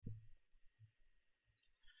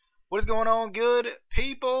What is going on, good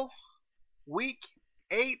people? Week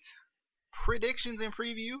 8 predictions and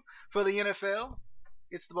preview for the NFL.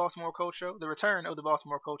 It's the Baltimore Colts Show, the return of the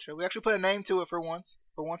Baltimore Colts Show. We actually put a name to it for once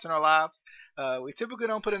in our lives. We typically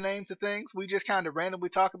don't put a name to things. We just kind of randomly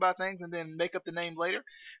talk about things and then make up the name later.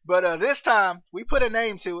 But this time, we put a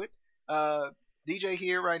name to it. DJ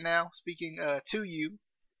here right now speaking to you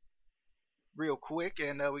real quick.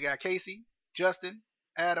 And we got Casey, Justin,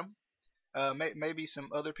 Adam, maybe some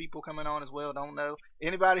other people coming on as well. Don't know.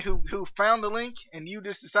 Anybody who found the link and you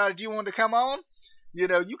just decided you wanted to come on, you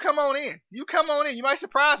come on in. You might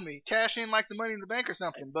surprise me. Cash in like the Money in the Bank or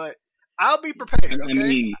something. But I'll be prepared. Okay? I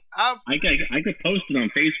mean, I could post it on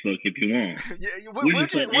Facebook if you want. Yeah, we'll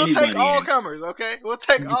take all comers. Okay, we'll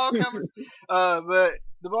take all comers. But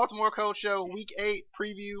the Baltimore Colts Show Week 8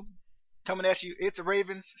 preview coming at you. It's a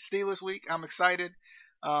Ravens Steelers week. I'm excited.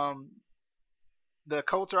 The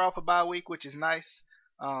Colts are off a bye week, which is nice.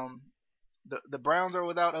 The Browns are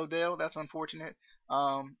without Odell. That's unfortunate.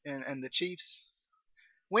 And the Chiefs,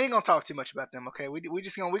 we ain't gonna talk too much about them. Okay, we're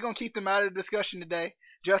gonna keep them out of the discussion today.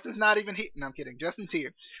 Justin's not even here. No, I'm kidding. Justin's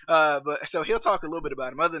here. But so he'll talk a little bit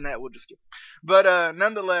about him. Other than that, we'll just skip. But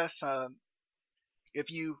nonetheless,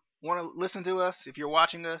 if you want to listen to us, if you're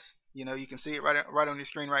watching us, you can see it right on your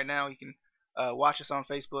screen right now. You can watch us on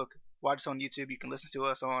Facebook, watch us on YouTube. You can listen to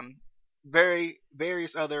us on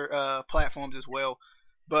various other platforms as well.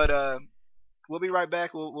 But we'll be right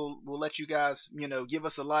back. We'll let you guys give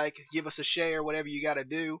us a like, give us a share, whatever you got to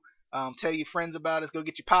do. Tell your friends about us. Go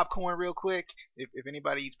get your popcorn real quick if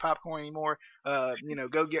anybody eats popcorn anymore. Go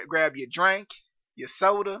grab your drink, your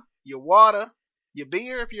soda, your water, your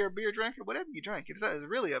beer if you're a beer drinker, whatever you drink. It's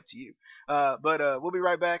really up to you. But we'll be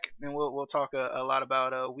right back and we'll talk a lot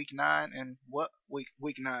about week 9 and week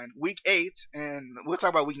 8, and we'll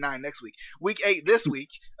talk about week 9 next week. Week 8 this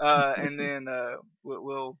week, and then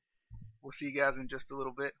we'll see you guys in just a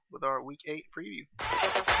little bit with our week 8 preview.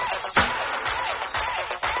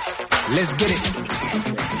 Let's get it.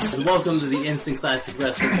 And welcome to the Instant Classic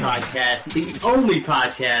Wrestling Podcast, the only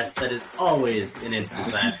podcast that is always an Instant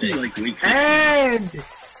Classic. And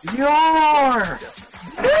your Are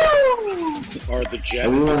the Jets?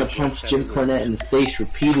 And we want to punch Jim Cornette in the face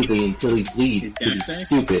repeatedly until he bleeds because he's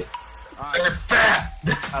stupid. they're fat.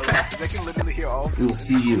 I love it. They can literally hear all We'll this.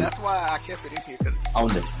 see you That's why I kept it in here. Cause on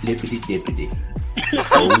the flippity dippity.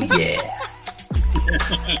 Oh yeah.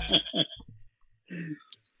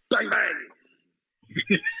 Bang bang!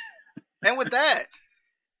 And with that,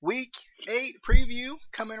 week 8 preview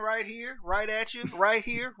coming right here, right at you, right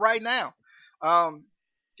here, right now.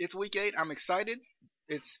 It's week 8. I'm excited.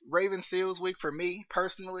 It's Ravens Steelers week for me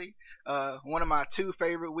personally. One of my 2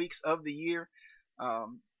 favorite weeks of the year.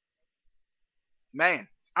 Man,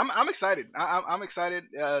 I'm excited. I'm excited.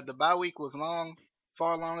 The bye week was long,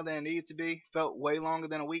 far longer than it needed to be. Felt way longer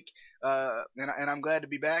than a week. And I'm glad to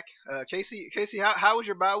be back. Casey, how was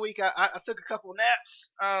your bye week? I took a couple naps.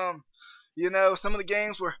 Some of the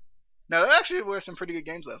games were. No, there actually were some pretty good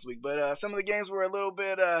games last week, but some of the games were a little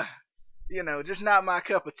bit, just not my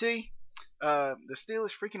cup of tea. The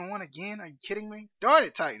Steelers freaking won again. Are you kidding me? Darn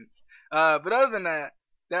it, Titans. But other than that,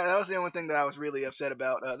 that was the only thing that I was really upset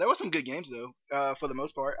about. There were some good games though, for the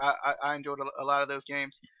most part. I enjoyed a lot of those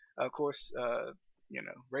games. Of course,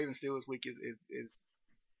 Ravens Steelers week is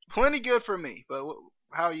plenty good for me. But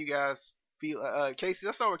how are you guys feel? Casey,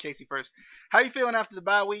 let's start with Casey first. How you feeling after the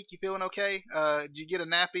bye week? You feeling okay? Did you get a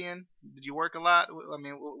nap in? Did you work a lot? I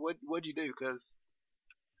mean, what'd you do? Because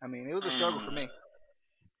it was a struggle for me.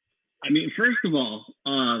 First of all,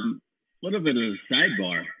 a little bit of a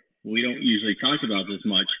sidebar. We don't usually talk about this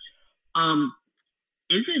much.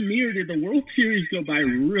 Is it me or did the World Series go by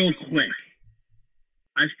real quick?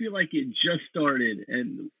 I feel like it just started,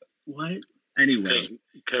 and what? Anyway.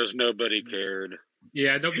 Because nobody cared.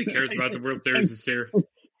 Yeah, nobody cares about the World Series this year.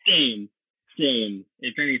 Same.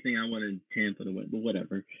 If anything, I wanted Tampa to win, but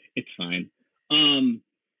whatever. It's fine.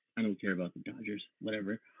 I don't care about the Dodgers,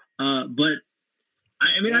 whatever. But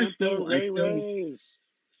I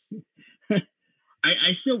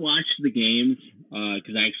still watch the games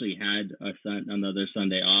because I actually had another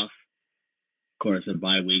Sunday off. Of course, a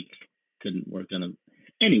bye week, couldn't work on them.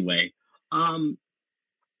 Anyway,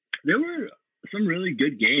 there were some really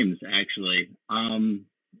good games actually.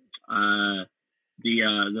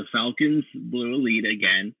 The Falcons blew a lead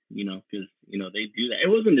again, because they do that. It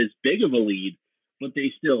wasn't as big of a lead, but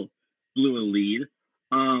they still blew a lead.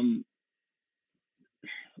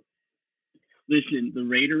 Listen, the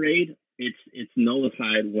Raiderade, it's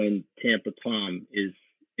nullified when Tampa Tom is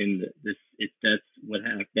in this. That's what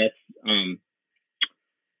happened.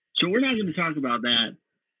 So we're not going to talk about that.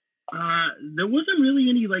 There wasn't really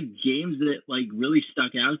any like games that like really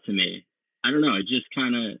stuck out to me. I don't know. It just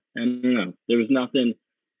kind of, I don't know. There was nothing.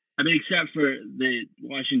 I mean, except for the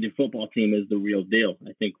Washington football team is the real deal.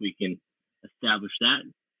 I think we can establish that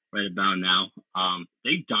right about now.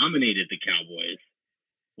 They dominated the Cowboys.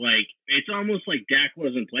 Like, it's almost like Dak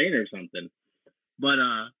wasn't playing or something. But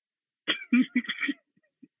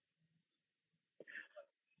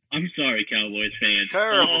I'm sorry, Cowboys fans.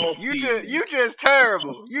 Terrible. Oh, You just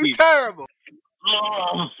terrible. You terrible.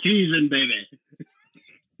 Oh, season, baby.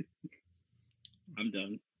 I'm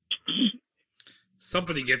done.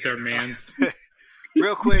 Somebody get their mans.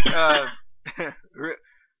 Real quick,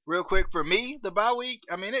 real quick for me, the bye week.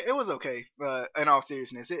 I mean, it was okay. In all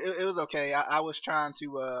seriousness, it was okay. I was trying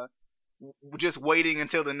to just waiting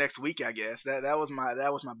until the next week. I guess that was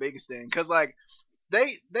my biggest thing. Cause like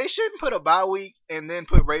they shouldn't put a bye week and then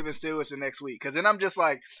put Ravens Steelers the next week. Cause then I'm just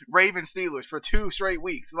like Ravens Steelers for 2 straight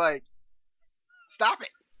weeks. Like, stop it.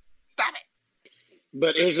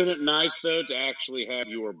 But isn't it nice, though, to actually have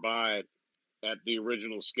your bye at the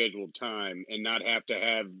original scheduled time and not have to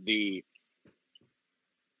have the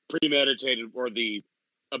premeditated or the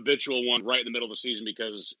habitual one right in the middle of the season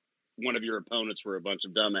because one of your opponents were a bunch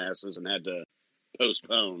of dumbasses and had to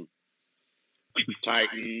postpone?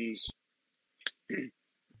 Titans.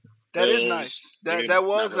 That Bills, is nice. I mean, That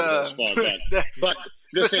was not really Bills' fault, but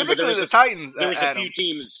just saying, specifically but the Titans. there was a Adam. few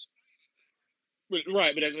teams,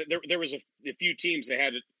 right? But there was a few teams that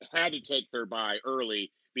had to take their bye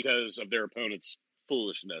early because of their opponent's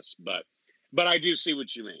foolishness. But I do see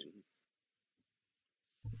what you mean.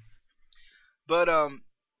 But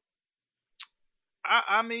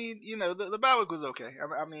I mean, you know, the bye week was okay.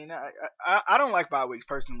 I mean, I don't like bye weeks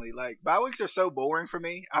personally. Like, bye weeks are so boring for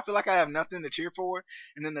me. I feel like I have nothing to cheer for,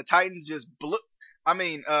 and then the Titans just blew. I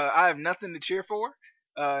mean, I have nothing to cheer for,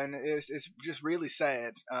 and it's just really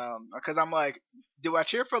sad. Because I'm like, do I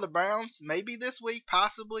cheer for the Browns? Maybe this week,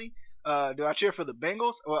 possibly. Do I cheer for the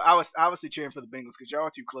Bengals? Well, I was obviously cheering for the Bengals because y'all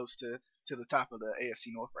are too close to the top of the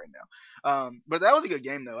AFC North right now. But that was a good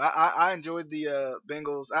game though. I enjoyed the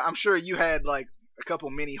Bengals. I'm sure you had like a couple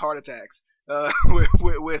mini heart attacks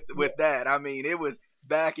with that. I mean, it was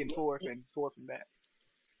back and forth and back.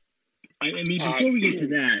 I mean, before we get to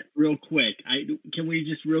that, real quick, can we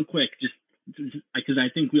just real quick, just because I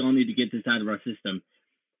think we all need to get this out of our system.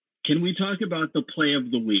 Can we talk about the play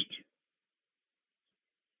of the week?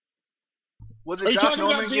 Was it Josh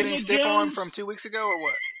Norman getting stiff arm from 2 weeks ago or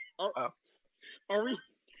what?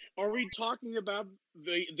 Are we talking about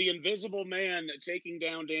the Invisible Man taking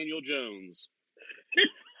down Daniel Jones?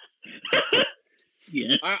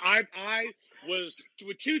 Yeah. I was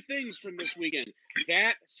with 2 things from this weekend.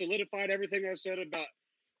 That solidified everything I said about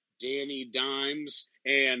Danny Dimes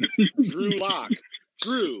and Drew Lock.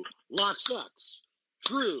 Drew Lock sucks.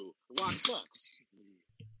 Drew Lock sucks.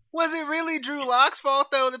 Was it really Drew Lock's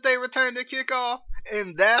fault though that they returned the kickoff,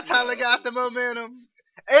 and that's how they got the momentum?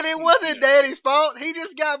 And it wasn't Daddy's fault. He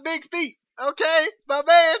just got big feet. Okay, my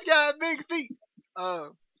man's got big feet.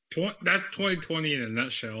 That's 2020 in a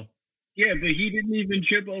nutshell. Yeah, but he didn't even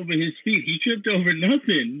trip over his feet. He tripped over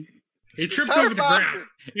nothing. He tripped over the grass.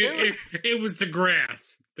 It was the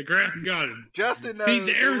grass. The grass got him. Justin knows. See,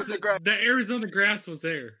 the Arizona grass was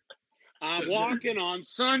there. I'm walking on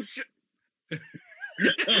sunshine. They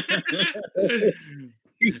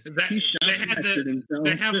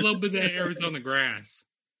have a little bit of Arizona grass.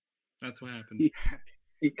 That's what happened.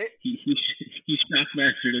 He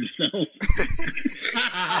shockmastered himself.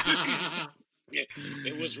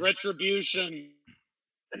 It was retribution.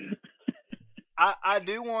 I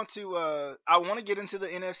do want to I want to get into the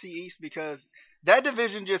NFC East because that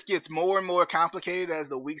division just gets more and more complicated as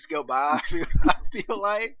the weeks go by. I feel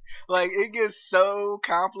like it gets so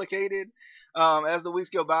complicated as the weeks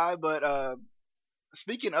go by. But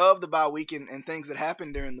speaking of the bye week and things that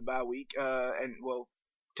happened during the bye week, and well,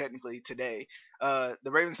 technically today, the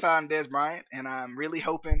Ravens signed Dez Bryant, and I'm really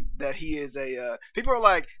hoping that he is people are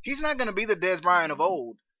like, he's not going to be the Dez Bryant of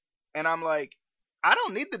old, and I'm like, I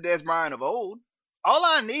don't need the Dez Bryant of old. All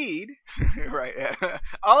I need, right?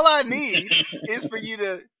 All I need is for you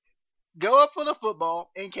to go up for the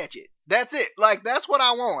football and catch it. That's it. Like, that's what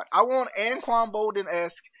I want. I want Anquan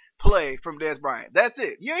Bolden-esque play from Dez Bryant. That's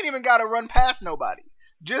it. You ain't even got to run past nobody.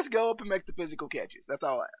 Just go up and make the physical catches. That's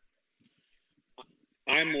all I ask.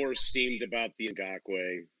 I'm more steamed about the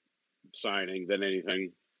Ngakoue signing than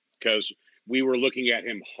anything because we were looking at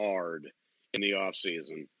him hard in the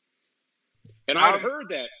offseason. And I heard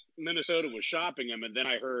that Minnesota was shopping him, and then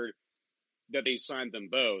I heard that they signed them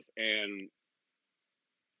both, and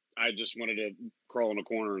I just wanted to crawl in a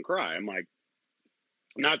corner and cry. I'm like,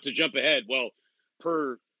 not to jump ahead. Well,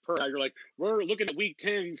 per per. You're like, we're looking at week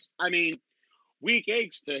 10s. I mean, week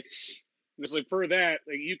 8's picks. It's like per that,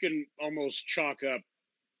 like, you can almost chalk up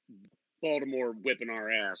Baltimore whipping our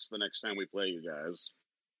ass the next time we play you guys.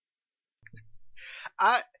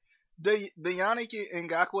 The Yannick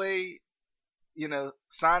Ngakoue,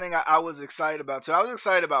 signing, I was excited about too. I was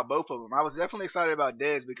excited about both of them. I was definitely excited about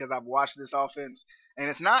Dez because I've watched this offense, and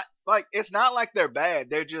it's not like they're bad.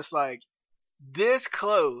 They're just like this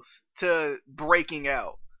close to breaking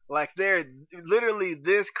out. Like they're literally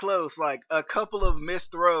this close. Like a couple of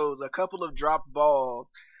missed throws, a couple of dropped balls,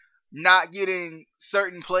 not getting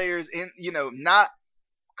certain players in, not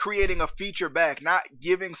creating a feature back, not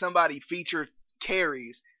giving somebody feature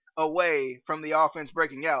carries away from the offense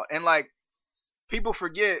breaking out. And like people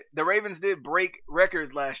forget, the Ravens did break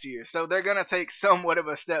records last year, so they're gonna take somewhat of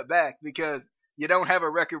a step back because you don't have a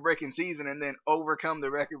record-breaking season and then overcome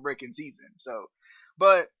the record-breaking season. So,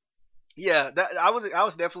 but yeah, I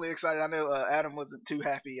was definitely excited. I know Adam wasn't too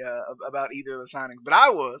happy about either of the signings, but I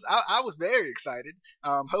was very excited.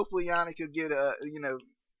 Hopefully Yannick could get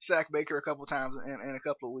sack Baker a couple times in a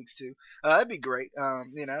couple of weeks too. That'd be great.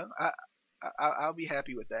 I'll be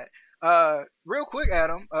happy with that. Real quick,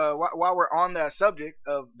 Adam, while we're on that subject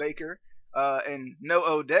of Baker and no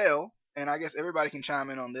Odell, and I guess everybody can chime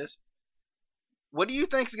in on this. What do you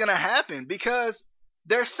think is going to happen? Because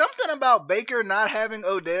there's something about Baker not having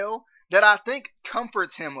Odell that I think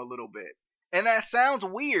comforts him a little bit. And that sounds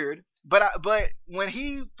weird, but when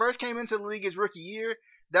he first came into the league his rookie year,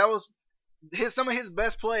 that was some of his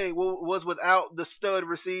best play was without the stud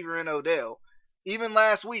receiver in Odell. Even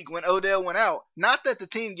last week when Odell went out, not that the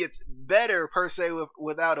team gets better per se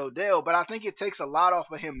without Odell, but I think it takes a lot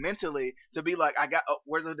off of him mentally to be like,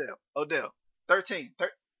 where's Odell? Odell, 13,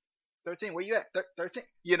 where you at? 13.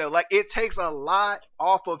 Like it takes a lot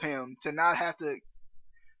off of him to not have to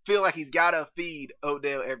feel like he's got to feed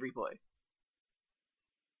Odell every play.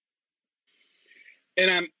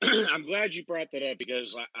 And I'm glad you brought that up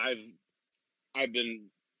because I've been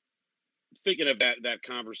thinking of that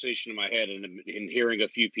conversation in my head and hearing a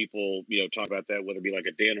few people, talk about that, whether it be like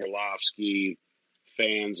a Dan Orlovsky,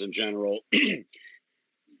 fans in general. It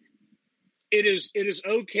is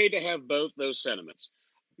okay to have both those sentiments.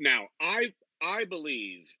 Now, I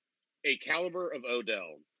believe a caliber of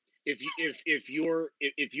Odell. If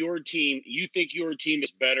your team, you think your team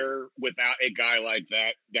is better without a guy like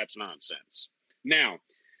that, that's nonsense. Now,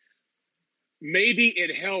 maybe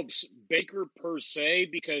it helps Baker per se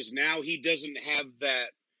because now he doesn't have that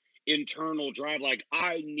internal drive. Like,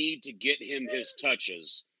 I need to get him his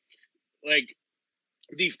touches. Like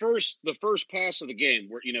the first pass of the game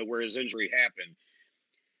where his injury happened.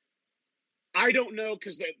 I don't know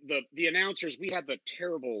because the announcers, we had the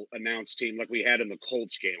terrible announce team like we had in the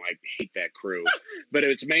Colts game. I hate that crew, but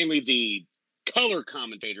it's mainly the color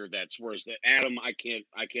commentator that's worse. That Adam, I can't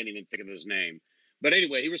even think of his name. But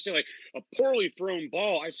anyway, he was saying like a poorly thrown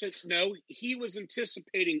ball. I said no. He was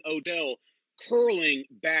anticipating Odell curling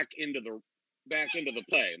back into the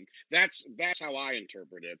play. That's how I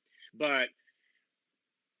interpret it. But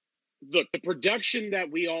look, the production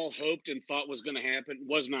that we all hoped and thought was going to happen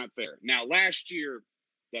was not there. Now, last year,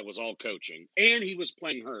 that was all coaching, and he was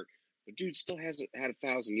playing hurt. The dude still hasn't had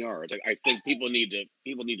 1,000 yards. I think people need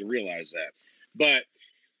to realize that.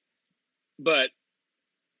 But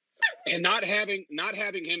and not having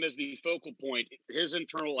him as the focal point, his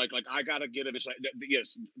internal like I got to get him.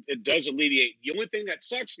 Yes, it does alleviate. The only thing that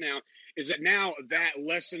sucks now is that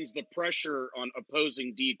lessens the pressure on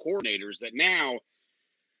opposing D coordinators. That now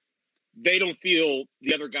they don't feel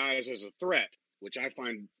the other guys as a threat, which I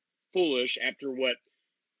find foolish after what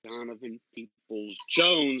Donovan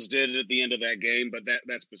Peoples-Jones did at the end of that game, but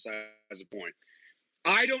that's besides the point.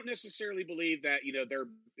 I don't necessarily believe that,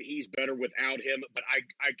 he's better without him, but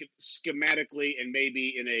I could schematically and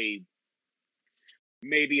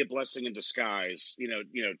maybe a blessing in disguise,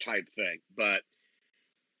 type thing. But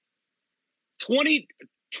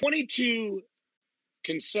 22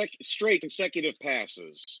 straight consecutive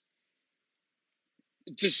passes.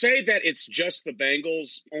 To say that it's just the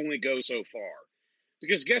Bengals only goes so far.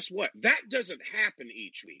 Because guess what? That doesn't happen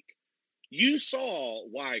each week. You saw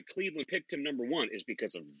why Cleveland picked him number one is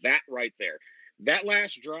because of that right there. That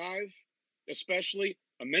last drive, especially,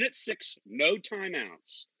 1:06, no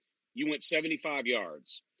timeouts. You went 75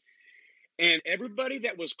 yards. And everybody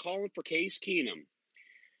that was calling for Case Keenum,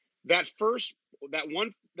 that first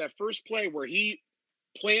play where he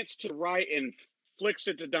plants to the right and flicks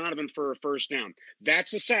it to Donovan for a first down.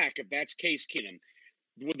 That's a sack if that's Case Keenum.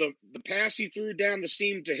 With the pass he threw down the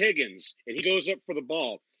seam to Higgins, and he goes up for the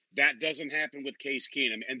ball. That doesn't happen with Case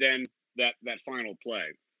Keenum. And then that final play.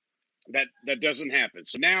 That doesn't happen.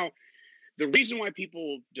 So now the reason why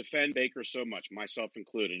people defend Baker so much, myself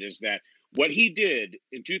included, is that what he did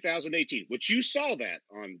in 2018, which you saw that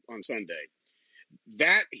on Sunday,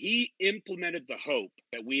 that he implemented the hope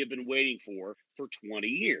that we have been waiting for 20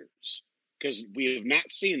 years, because we have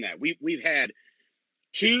not seen that. We've had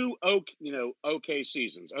two okay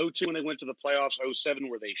seasons. 02 when they went to the playoffs, 07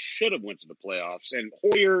 where they should have went to the playoffs, and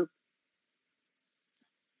Hoyer,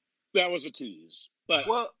 that was a tease. But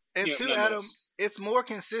Adam, it's more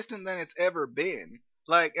consistent than it's ever been.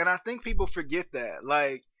 Like, and I think people forget that.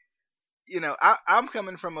 Like, I'm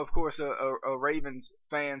coming from, of course, a Ravens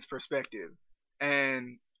fan's perspective,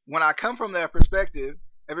 and when I come from that perspective,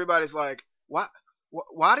 everybody's like,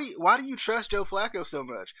 why do you trust Joe Flacco so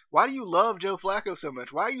much? Why do you love Joe Flacco so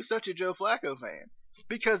much? Why are you such a Joe Flacco fan?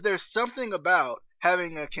 Because there's something about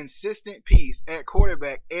having a consistent piece at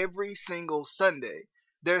quarterback every single Sunday.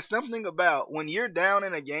 There's something about when you're down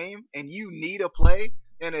in a game and you need a play,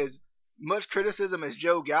 and as much criticism as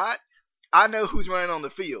Joe got, I know who's running on the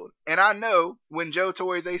field. And I know when Joe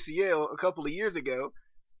tore his ACL a couple of years ago,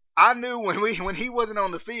 I knew when he wasn't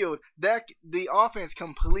on the field that the offense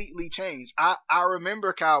completely changed. I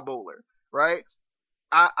remember Kyle Bowler, right?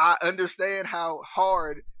 I understand how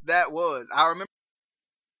hard that was. I remember.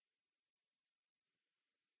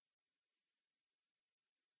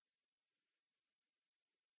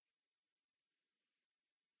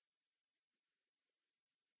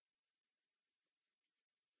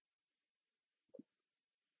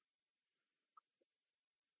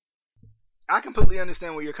 I completely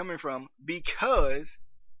understand where you're coming from, because,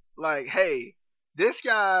 like, hey, this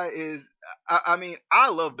guy is. I mean, I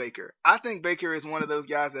love Baker. I think Baker is one of those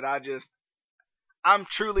guys that I'm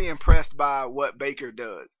truly impressed by what Baker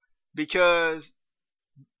does, because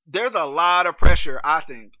there's a lot of pressure, I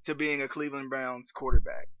think, to being a Cleveland Browns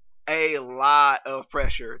quarterback. A lot of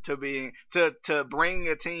pressure to bring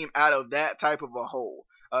a team out of that type of a hole.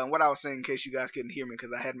 What I was saying, in case you guys couldn't hear me,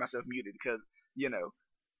 because I had myself muted, because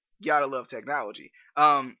gotta love technology.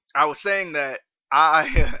 I was saying that I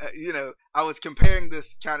was comparing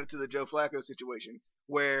this kind of to the Joe Flacco situation,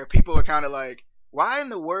 where people are kind of like, why in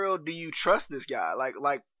the world do you trust this guy?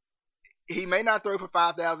 Like he may not throw for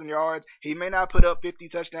 5,000 yards, he may not put up 50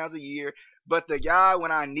 touchdowns a year, but the guy,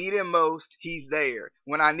 when I need him most, he's there.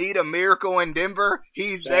 When I need a miracle in Denver,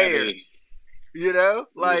 he's savvy. there.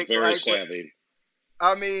 Very savvy.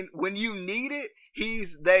 I mean, when you need it,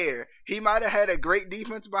 he's there. He might have had a great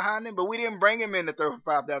defense behind him, but we didn't bring him in to throw for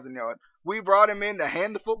 5,000 yards. We brought him in to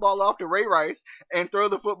hand the football off to Ray Rice and throw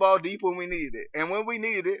the football deep when we needed it. And when we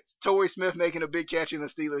needed it, Torrey Smith making a big catch in the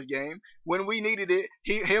Steelers game. When we needed it,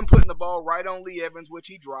 him putting the ball right on Lee Evans, which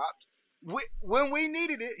he dropped. When we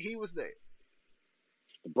needed it, he was there.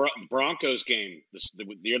 The Broncos game, the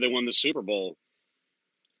year they won the Super Bowl.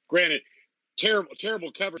 Granted,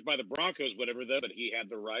 terrible coverage by the Broncos, whatever, but he had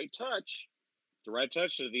the right touch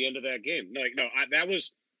at the end of that game.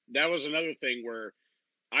 That was another thing where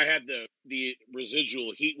I had the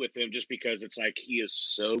residual heat with him, just because it's like, he is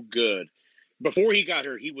so good. Before he got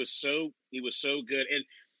hurt, he was so good, and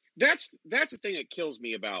that's the thing that kills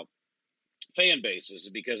me about fan bases,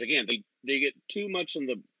 because again, they get too much in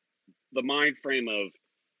the mind frame of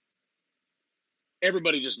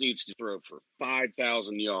everybody just needs to throw for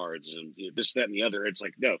 5,000 yards and this, that, and the other. It's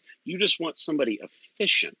like, no, you just want somebody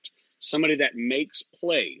efficient, somebody that makes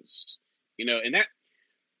plays, and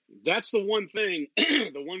that's the one thing,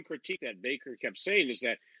 the one critique that Baker kept saying is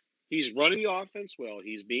that he's running the offense well,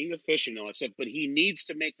 he's being efficient and all that stuff, but he needs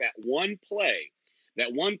to make that one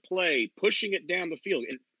play, pushing it down the field.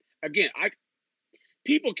 And again,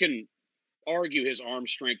 people can argue his arm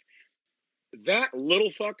strength. That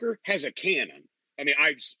little fucker has a cannon. I mean,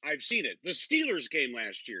 I've seen it. The Steelers game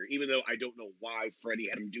last year, even though I don't know why Freddie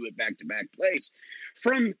had him do it back-to-back plays,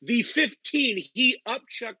 from the 15, he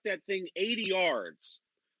upchucked that thing 80 yards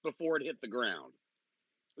before it hit the ground.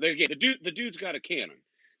 Again, the dude's got a cannon.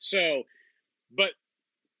 So, but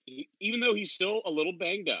even though he's still a little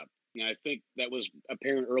banged up, and I think that was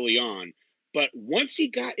apparent early on, but once he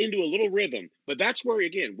got into a little rhythm, but that's where,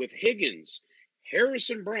 again, with Higgins,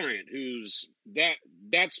 Harrison Bryant,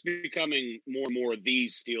 that's becoming more and more the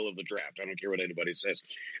steal of the draft. I don't care what anybody says.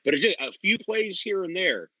 But a few plays here and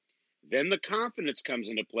there, then the confidence comes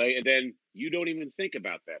into play, and then you don't even think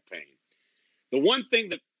about that pain. The one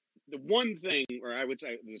thing, or I would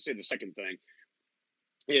say the second thing,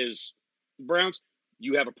 is the Browns,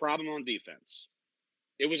 you have a problem on defense.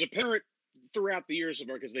 It was apparent throughout the years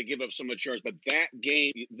because they give up so much yards, but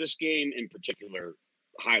this game in particular,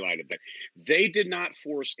 highlighted that they did not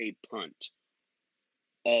force a punt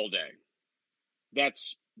all day.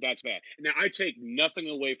 That's That's bad. Now, I take nothing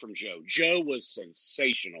away from Joe. Joe was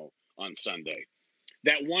sensational on Sunday.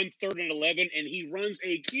 That 3rd and 11, and he runs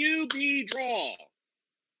a QB draw.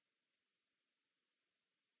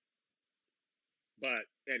 But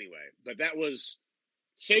anyway, that was,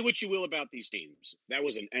 say what you will about these teams. That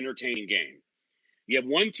was an entertaining game. You have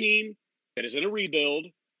one team that is in a rebuild.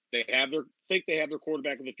 They think they have their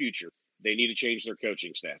quarterback of the future. They need to change their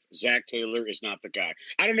coaching staff. Zach Taylor is not the guy.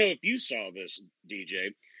 I don't know if you saw this,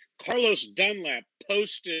 DJ. Carlos Dunlap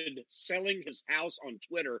posted selling his house on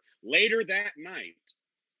Twitter later that night.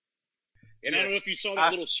 And yes. I don't know if you saw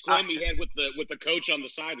that little scrum he had with the coach on the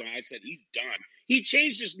sideline. I said, he's done. He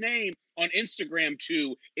changed his name on Instagram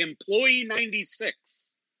to Employee 96.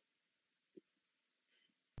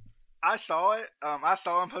 I saw it. I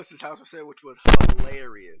saw him post his house for sale, which was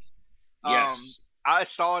hilarious. Yes. I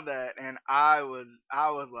saw that and I was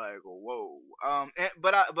like, whoa.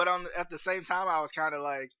 At the same time, I was kind of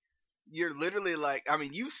like, you're literally like, I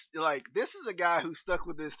mean, this is a guy who stuck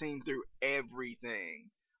with this team through everything,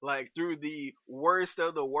 like through the worst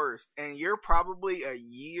of the worst, and you're probably a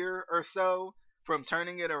year or so from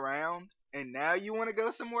turning it around, and now you want to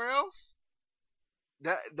go somewhere else.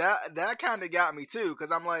 That kind of got me too,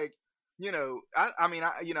 because I'm like,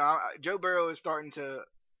 Joe Burrow is starting to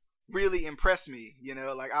really impress me.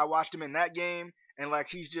 Like I watched him in that game, and like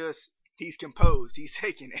he's composed. He's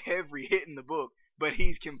taking every hit in the book, but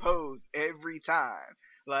he's composed every time.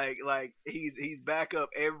 Like he's back up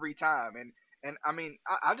every time, and I mean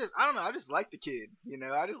I don't know. I just like the kid.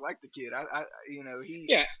 I just like the kid.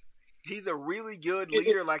 He's a really good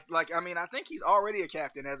leader. I think he's already a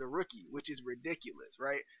captain as a rookie, which is ridiculous,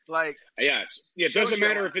 right? Like, yes, it doesn't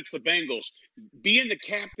matter if it's the Bengals. Being the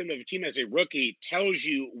captain of a team as a rookie tells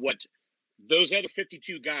you what those other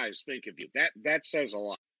 52 guys think of you. That says a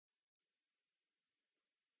lot.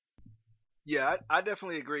 Yeah, I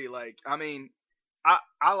definitely agree. Like, I mean, I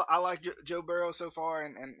like Joe Burrow so far,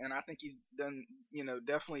 and I think he's done,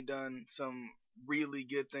 definitely done some really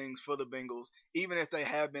good things for the Bengals, even if they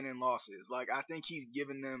have been in losses. Like, I think he's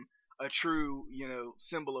given them a true,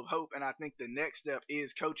 symbol of hope, and I think the next step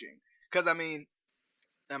is coaching. Because I mean,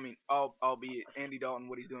 albeit Andy Dalton,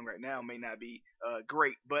 what he's doing right now may not be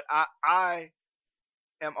great, but I'm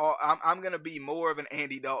gonna be more of an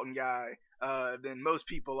Andy Dalton guy than most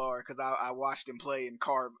people are, because I watched him play and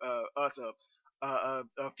carve us up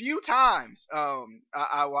a few times.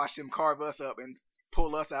 I watched him carve us up and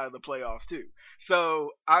pull us out of the playoffs too.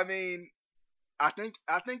 So I mean, I think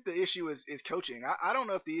the issue is coaching. I don't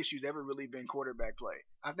know if the issue's ever really been quarterback play.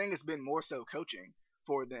 I think it's been more so coaching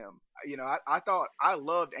for them. I thought I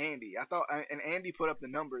loved Andy. And Andy put up the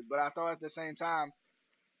numbers, but I thought at the same time,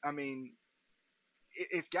 I mean,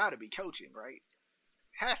 it's got to be coaching, right?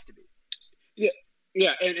 Has to be.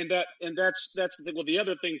 Yeah, and that's the thing. Well, the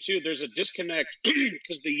other thing too, there's a disconnect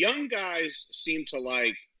because the young guys seem to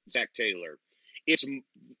like Zach Taylor. It's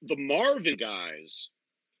the Marvin guys.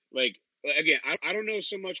 Like, again, I don't know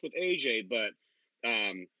so much with AJ, but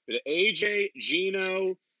the AJ,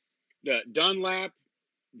 Gino, the Dunlap,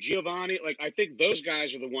 Giovanni, like I think those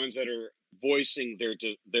guys are the ones that are voicing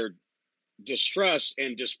their distrust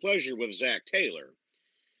and displeasure with Zach Taylor.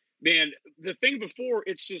 Man, the thing before,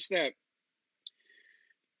 it's just that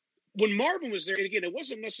when Marvin was there, and again, it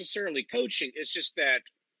wasn't necessarily coaching. It's just that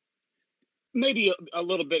maybe a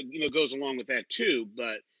little bit, goes along with that too.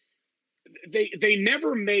 But they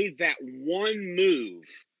never made that one move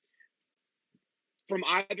from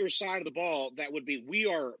either side of the ball that would be, we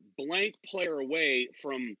are blank player away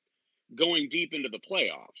from going deep into the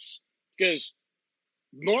playoffs. Because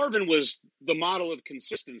Marvin was the model of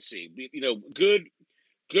consistency.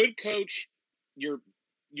 Good coach.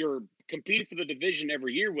 You're competing for the division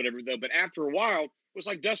every year, whatever, though. But after a while, it was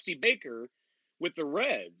like Dusty Baker with the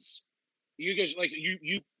Reds. You guys, like,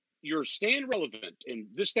 you're staying relevant and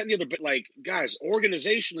this, that, and the other. But, like, guys,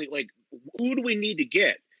 organizationally, like, who do we need to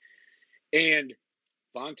get? And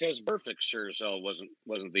Vontaze Burfict sure as hell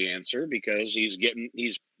wasn't the answer, because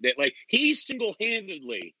he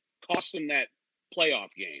single-handedly cost them that playoff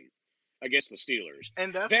game against the Steelers.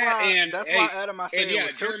 And that's why Adam, I say, it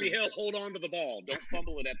was Jeremy coaching. Hill, hold on to the ball. Don't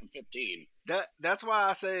fumble it at the 15. That's why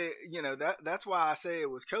I say, that's why I say it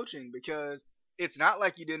was coaching, because it's not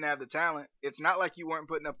like you didn't have the talent. It's not like you weren't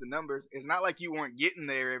putting up the numbers. It's not like you weren't getting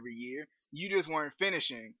there every year. You just weren't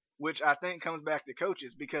finishing, which I think comes back to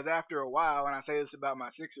coaches, because after a while, and I say this about my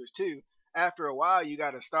Sixers too, after a while you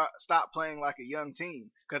got to stop playing like a young team,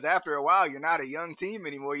 because after a while you're not a young team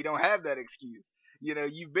anymore. You don't have that excuse.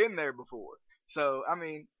 You've been there before. So I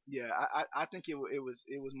mean, yeah, I think it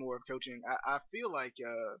was more of coaching. I feel like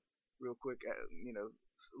real quick,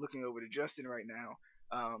 looking over to Justin right now.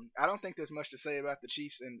 I don't think there's much to say about the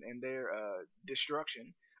Chiefs and their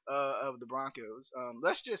destruction of the Broncos.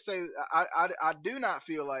 Let's just say I do not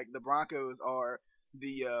feel like the Broncos are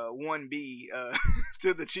the 1B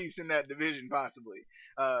to the Chiefs in that division. Possibly,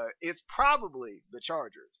 it's probably the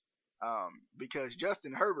Chargers because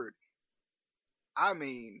Justin Herbert. I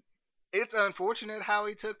mean, it's unfortunate how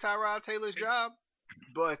he took Tyrod Taylor's job,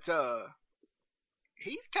 but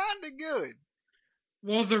he's kind of good.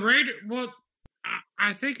 Well, the Raiders. Well,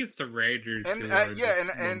 I think it's the Raiders. And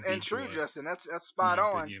and true, Justin. That's spot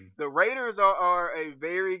on. The Raiders are a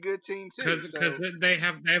very good team too. Because they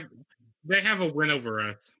have a win over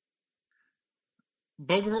us.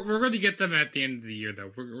 But we're going to get them at the end of the year,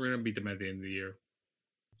 though. We're going to beat them at the end of the year.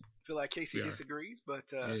 I feel like Casey disagrees, but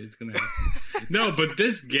it's going to happen. No, but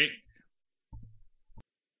this game.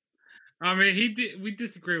 I mean, we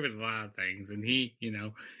disagree with a lot of things, and he,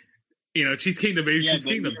 Cheese Kingdom, baby, Cheese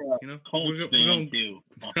Kingdom. We're going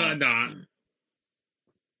to not.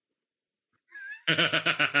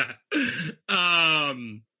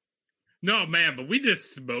 No, man, but we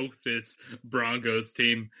just smoked this Broncos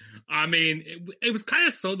team. I mean, it was kind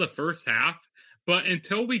of slow the first half, but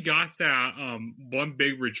until we got that one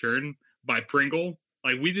big return by Pringle,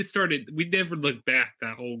 like we never looked back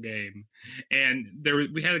that whole game. And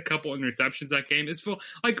we had a couple interceptions that game. It's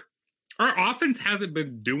like our offense hasn't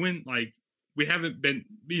been doing we haven't been,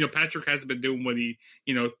 Patrick hasn't been doing what he,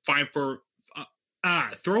 fine for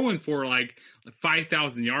throwing for like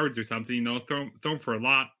 5,000 yards or something, throwing for a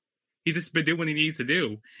lot. He's just been doing what he needs to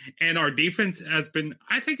do. And our defense has been,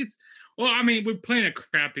 we're playing a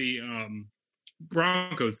crappy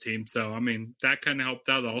Broncos team. So, I mean, that kind of helped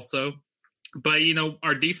out also. But,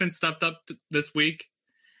 our defense stepped up this week.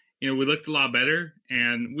 We looked a lot better.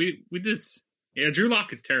 And we just, Drew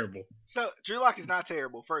Lock is terrible. So, Drew Lock is not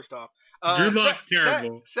terrible, first off. Drew Lock's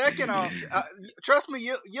terrible. Second off, trust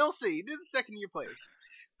me, you'll see. These are second-year players.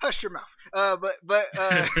 Hush your mouth.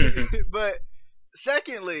 But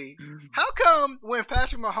secondly, how come when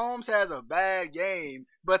Patrick Mahomes has a bad game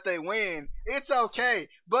but they win, it's okay?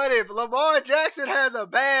 But if Lamar Jackson has a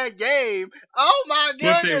bad game, oh my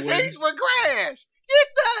goodness, he's for grass. Get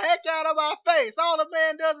the heck out of my face! All the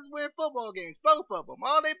man does is win football games, both of them.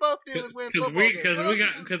 All they both do is win football games. Because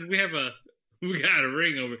we got a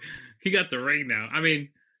ring over. He got the ring now. I mean,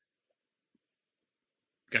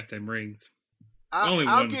 got them rings.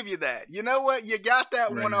 I'll give you that. You know what? You got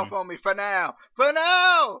that one up on me for now.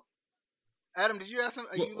 Adam, did you have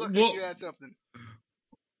something? You had something.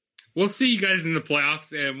 We'll see you guys in the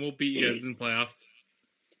playoffs, and we'll beat you guys in the playoffs.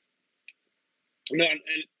 No, and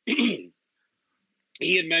he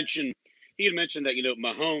had mentioned that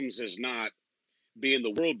Mahomes is not being the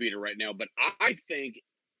world beater right now, but I think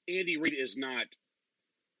Andy Reid is not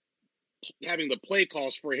having the play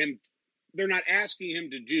calls for him. They're not asking him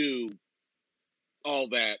to do all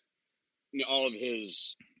that, all of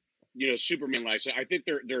his, Superman life. So I think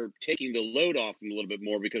they're taking the load off him a little bit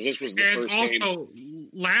more because this was the first game. And also,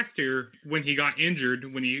 last year when he got injured,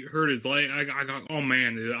 when he hurt his leg, I got, oh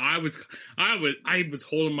man, dude, I was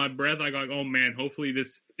holding my breath. I got, oh man, hopefully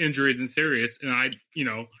this injury isn't serious. And I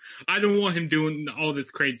don't want him doing all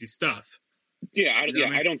this crazy stuff.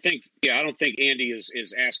 I don't think Andy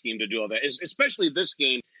is asking him to do all that, especially this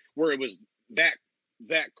game where it was that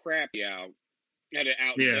crappy out in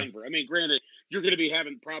Denver. I mean, granted, you're going to be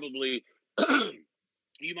having probably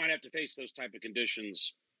you might have to face those type of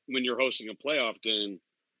conditions when you're hosting a playoff game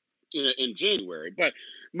in January. But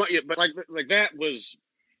like that was,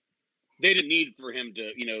 they didn't need for him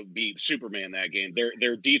to be Superman that game.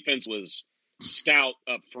 Their defense was stout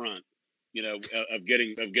up front. Of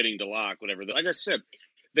getting to lock, whatever. Like I said,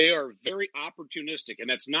 they are very opportunistic, and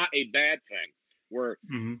that's not a bad thing. Where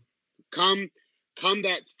come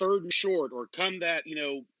that third and short, or come that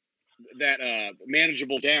that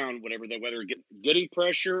manageable down, whatever. Whether getting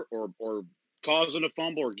pressure or causing a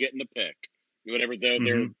fumble or getting a pick, whatever. They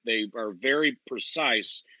are very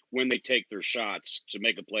precise when they take their shots to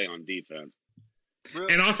make a play on defense.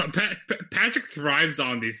 And also, Patrick thrives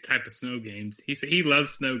on these type of snow games. He said he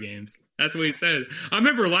loves snow games. That's what he said. I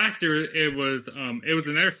remember last year it was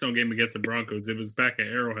another snow game against the Broncos. It was back at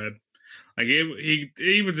Arrowhead. Like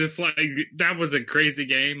he was just like, that was a crazy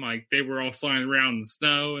game. Like they were all flying around in the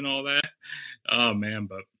snow and all that. Oh man,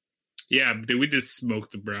 but yeah, we just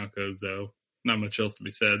smoked the Broncos though. Not much else to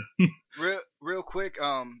be said. real quick,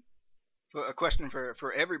 for a question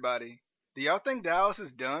for everybody. Do y'all think Dallas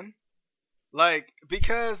is done?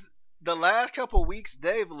 Because the last couple weeks,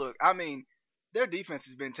 their defense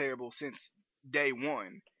has been terrible since day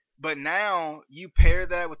one. But now you pair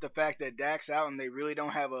that with the fact that Dak's out and they really don't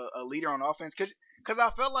have a leader on offense. Because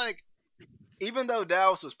I felt like even though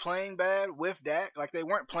Dallas was playing bad with Dak, like they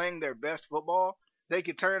weren't playing their best football, they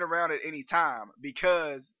could turn around at any time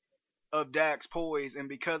because of Dak's poise and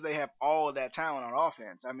because they have all of that talent on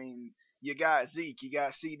offense. I mean, you got Zeke, you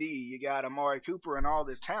got CD, you got Amari Cooper, and all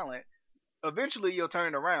this talent. Eventually, you'll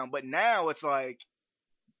turn it around. But now it's like,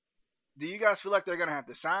 do you guys feel like they're gonna have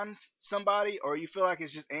to sign somebody, or you feel like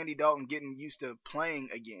it's just Andy Dalton getting used to playing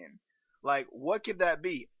again? Like, what could that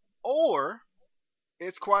be? Or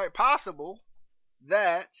it's quite possible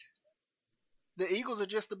that the Eagles are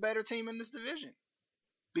just the better team in this division,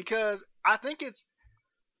 because I think it's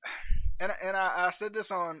and I said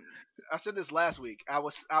this last week. I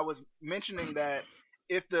was mentioning that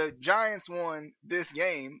if the Giants won this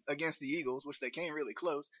game against the Eagles, which they came really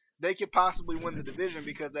close, they could possibly win the division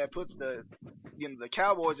because that puts the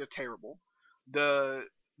Cowboys are terrible. The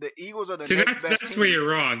Eagles are the next best that's team. where you're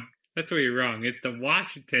wrong. That's where you're wrong. It's the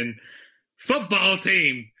Washington football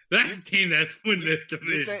team. That's the team that's winning this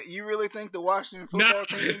division. You really think the Washington football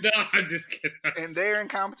team? No, I'm just kidding. And their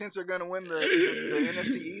incompetence are going to win the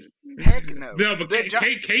NFC East? Heck no. No, but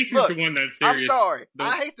Casey's the one that's serious. I'm sorry.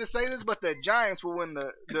 I hate to say this, but the Giants will win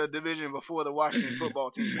the division before the Washington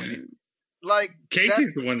football team win it. Like,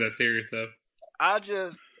 Casey's the one that's serious, though.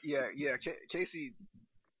 Casey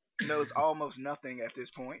knows almost nothing at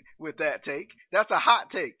this point with that take. That's a hot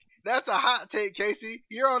take. That's a hot take, Casey.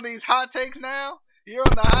 You're on these hot takes now? You're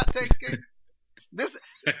on the hot takes, Casey?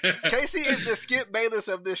 Casey is the Skip Bayless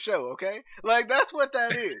of this show, okay? Like, that's what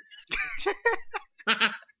that is.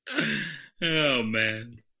 Oh,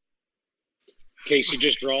 man. Casey,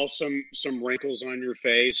 just draw some wrinkles on your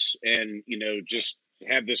face and, just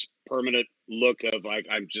have this permanent look of, like,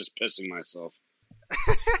 I'm just pissing myself.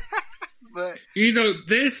 But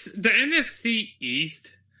the NFC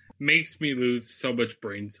East makes me lose so much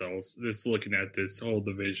brain cells just looking at this whole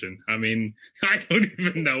division. I mean, I don't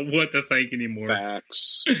even know what to think anymore.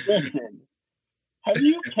 Facts. Listen, have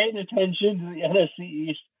you paid attention to the NFC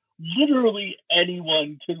East? Literally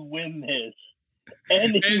anyone could win this.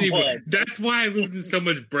 Anyone. That's why I'm losing so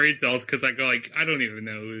much brain cells, because I go I don't even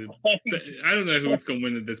know. I don't know who's going to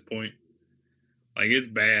win at this point. Like, it's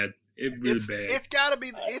bad. It's really bad. It's got to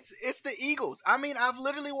be. It's the Eagles. I mean, I've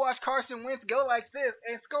literally watched Carson Wentz go like this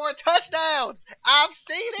and score touchdowns. I've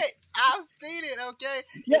seen it. Okay.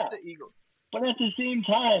 Yeah. It's the Eagles. But at the same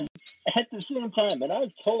time, and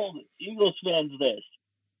I've told Eagles fans this: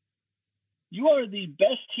 you are the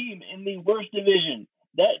best team in the worst division.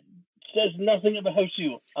 That says nothing about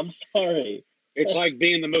you. I'm sorry. It's like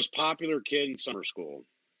being the most popular kid in summer school.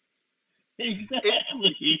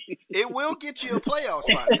 Exactly. It will get you a playoff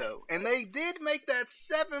spot, though. And they did make that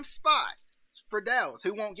 7th spot for Dallas,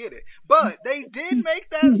 who won't get it. But they did make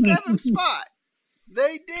that 7th spot.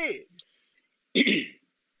 They did.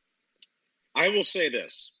 I will say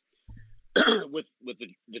this. with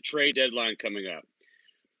the trade deadline coming up,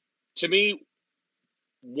 to me,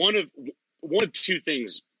 one of two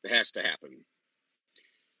things has to happen.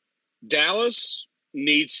 Dallas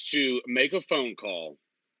needs to make a phone call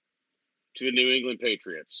to the New England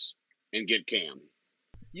Patriots and get Cam.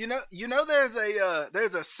 You know, there's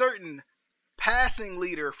a certain passing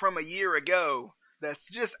leader from a year ago that's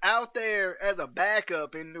just out there as a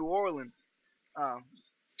backup in New Orleans.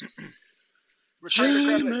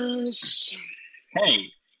 Jameis.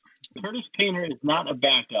 Hey, Curtis Painter is not a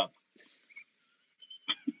backup.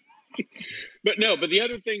 But the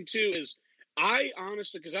other thing too is, I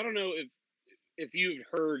honestly, because I don't know if you've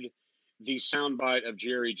heard the soundbite of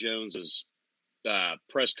Jerry Jones's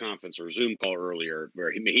press conference or Zoom call earlier,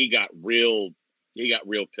 where he got real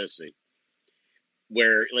pissy.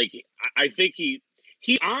 Where, like, I think he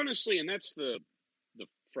honestly, and that's the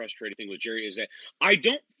frustrating thing with Jerry, is that I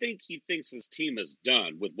don't think he thinks this team is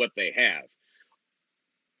done with what they have.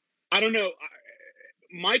 I don't know.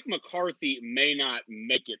 Mike McCarthy may not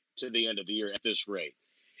make it to the end of the year at this rate.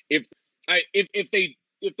 If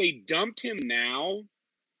they dumped him now,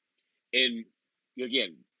 and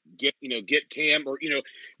again get Cam, or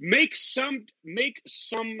make some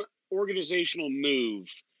organizational move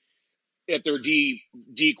at their D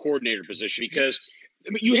coordinator position, because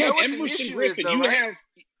you have Emerson Griffin.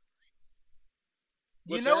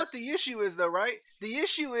 You know what the issue is, though, right? The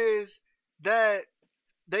issue is that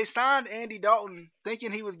they signed Andy Dalton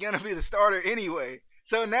thinking he was going to be the starter anyway.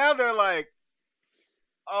 So now they're like,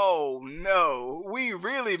 oh, no, we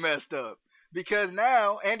really messed up. Because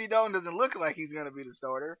now Andy Dalton doesn't look like he's going to be the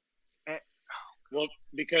starter. Well,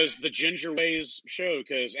 because the ginger ways show,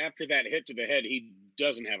 because after that hit to the head, he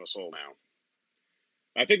doesn't have a soul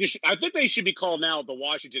now. I think they should be called now the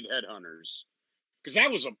Washington Headhunters. Because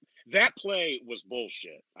that play was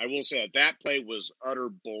bullshit. I will say that play was utter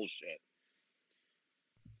bullshit.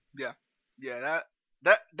 Yeah, yeah.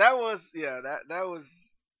 That was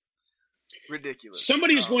ridiculous.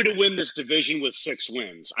 Somebody's going to win this division with 6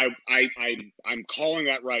 wins. I'm calling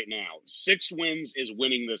that right now. 6 wins is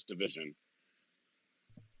winning this division.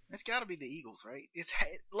 It's got to be the Eagles, right? It's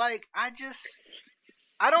like I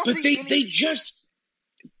don't but see any.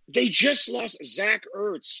 They just lost Zach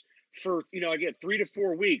Ertz for again 3 to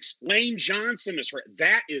 4 weeks. Lane Johnson is hurt.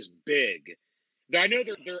 That is big. I know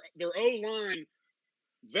their O line,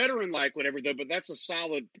 veteran like whatever though, but that's a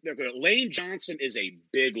solid. Lane Johnson is a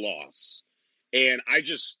big loss, and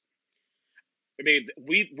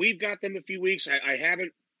we've got them a few weeks. I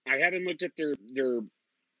haven't looked at their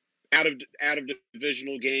out of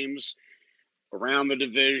divisional games around the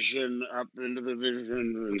division, up into the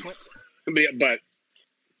division, but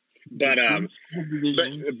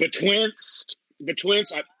Twins,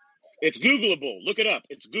 it's Googleable. Look it up.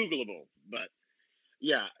 It's Googleable. But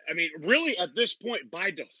yeah, I mean, really, at this point,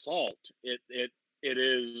 by default,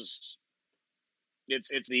 it's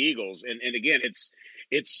the Eagles, and again, it's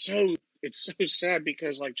so sad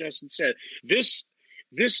because, like Justin said, this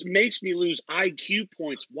makes me lose IQ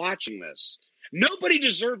points watching this. Nobody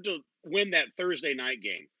deserved to win that Thursday night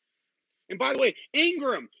game. And by the way,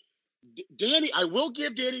 Ingram, Danny, I will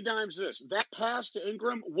give Danny Dimes this. That pass to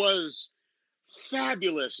Ingram was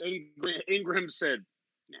fabulous. Ingram said,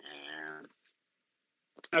 nah,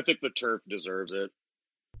 I think the turf deserves it.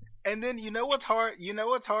 And then you know what's hard? You know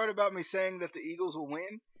what's hard about me saying that the Eagles will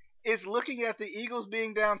win? Is looking at the Eagles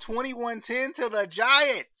being down 21-10 to the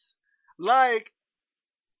Giants. Like,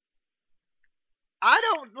 I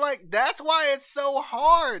don't like. That's why it's so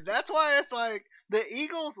hard. That's why it's like the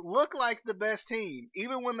Eagles look like the best team,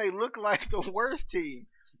 even when they look like the worst team.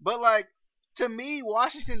 But like, to me,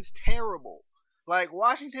 Washington's terrible. Like,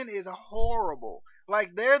 Washington is horrible.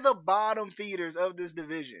 Like, they're the bottom feeders of this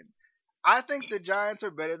division. I think the Giants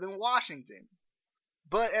are better than Washington.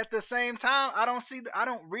 But at the same time, I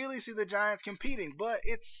don't really see the Giants competing. But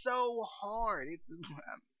it's so hard.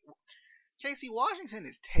 Casey, Washington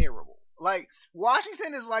is terrible. Like,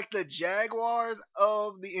 Washington is like the Jaguars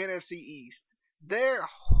of the NFC East. They're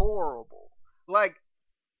horrible. Like,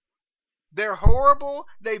 they're horrible.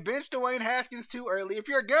 They benched Dwayne Haskins too early. If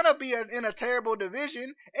you're gonna be in a terrible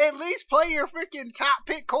division, at least play your freaking top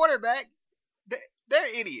pick quarterback.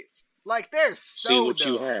 They're idiots. Like, they're so See what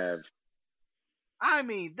dumb. you have. I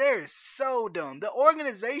mean, they're so dumb. The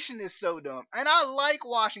organization is so dumb. And I like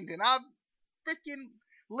Washington. I freaking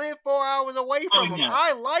live 4 hours away from them.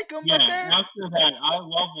 I like them, but they're... After that, I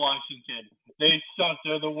love Washington. They suck.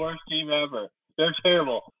 They're the worst team ever. They're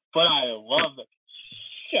terrible, but I love them.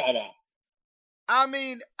 Shut up. I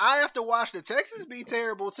mean, I have to watch the Texans be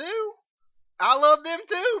terrible, too. I love them,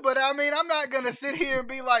 too, but I mean, I'm not going to sit here and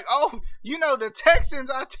be like, oh, the Texans,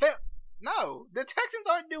 No, the Texans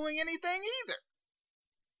aren't doing anything either.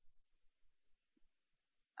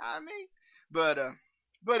 I mean, but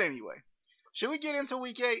anyway. Should we get into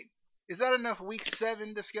week 8? Is that enough week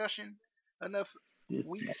 7 discussion? Enough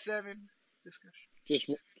week 7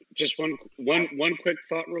 discussion? Just one quick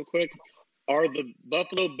thought real quick. Are the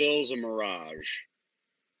Buffalo Bills a mirage?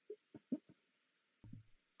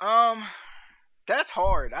 That's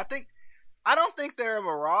hard. I don't think they're a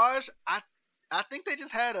mirage. I think they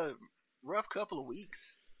just had a rough couple of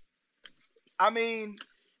weeks. I mean,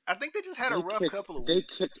 I think they just had a rough couple of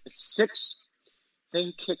weeks.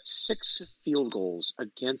 They kicked 6 field goals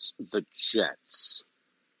against the Jets.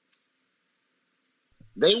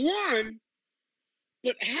 They won,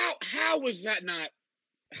 but how was that not?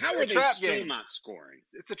 How are they still not scoring?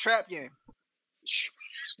 It's a trap game.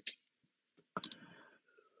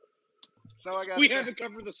 So I got. We had to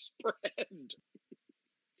cover the spread.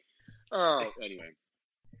 Oh, anyway,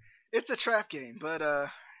 it's a trap game, but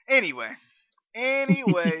anyway.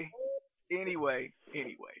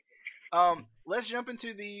 Let's jump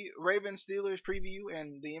into the Ravens Steelers preview,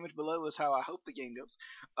 and the image below is how I hope the game goes.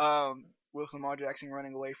 With Lamar Jackson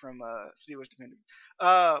running away from Steelers defenders.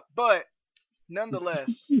 But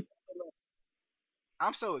nonetheless,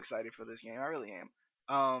 I'm so excited for this game. I really am.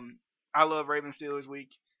 I love Ravens Steelers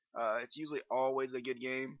week. It's usually always a good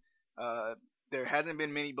game. There hasn't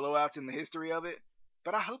been many blowouts in the history of it,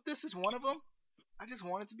 but I hope this is one of them. I just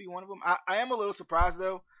want it to be one of them. I am a little surprised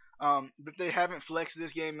though. That they haven't flexed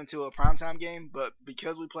this game into a primetime game, but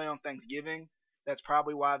because we play on Thanksgiving, that's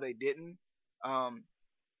probably why they didn't.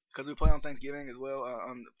 Because we play on Thanksgiving as well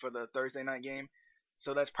for the Thursday night game,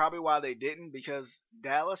 so that's probably why they didn't. Because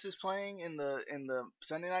Dallas is playing in the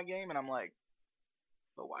Sunday night game, and I'm like,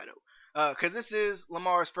 but why though? Because this is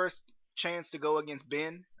Lamar's first chance to go against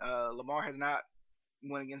Ben. Lamar has not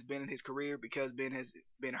went against Ben in his career because Ben has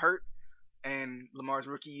been hurt. and Lamar's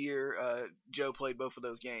rookie year, Joe played both of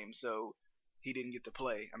those games, so he didn't get to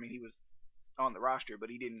play. I mean, he was on the roster, but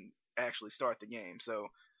he didn't actually start the game. So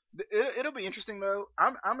it'll be interesting though.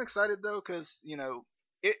 I'm excited though because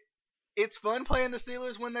it's fun playing the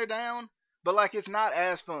Steelers when they're down, but like it's not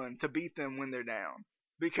as fun to beat them when they're down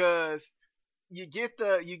because you get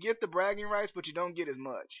the bragging rights, but you don't get as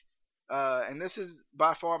much. And this is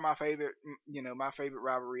by far my favorite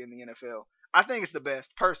rivalry in the NFL. I think it's the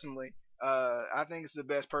best personally. I think it's the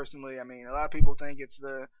best personally. I mean, a lot of people think it's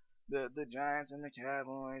the Giants and the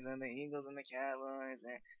Cowboys and the Eagles and the Cowboys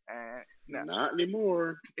and no, not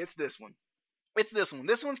anymore. It's this one. It's this one.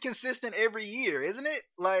 This one's consistent every year, isn't it?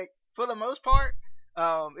 Like for the most part,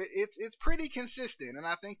 it's pretty consistent. And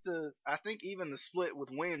I think even the split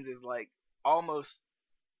with wins is like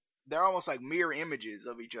they're almost like mirror images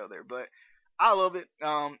of each other. But I love it.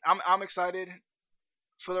 I'm excited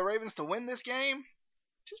for the Ravens to win this game.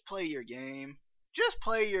 Just play your game. Just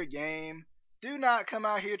play your game. Do not come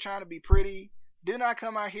out here trying to be pretty. Do not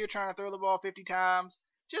come out here trying to throw the ball 50 times.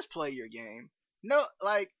 Just play your game. No,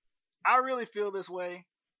 like, I really feel this way.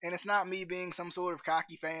 And it's not me being some sort of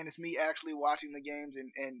cocky fan. It's me actually watching the games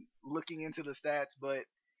and looking into the stats. But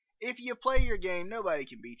if you play your game, nobody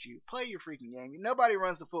can beat you. Play your freaking game. Nobody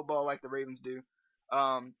runs the football like the Ravens do.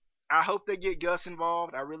 I hope they get Gus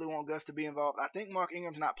involved. I really want Gus to be involved. I think Mark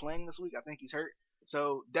Ingram's not playing this week. I think he's hurt.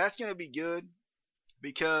 So that's going to be good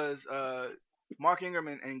because Mark Ingram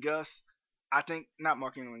and Gus, I think, not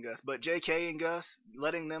Mark Ingram and Gus, but JK and Gus,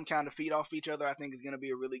 letting them kind of feed off each other, I think is going to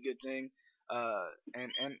be a really good thing.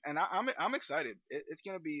 And I'm excited. It's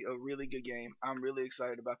going to be a really good game. I'm really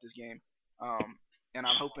excited about this game. And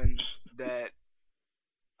I'm hoping that,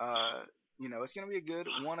 it's going to be a good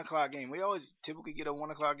 1 o'clock game. We always typically get a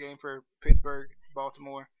 1 o'clock game for Pittsburgh,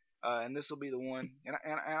 Baltimore. And this will be the one, and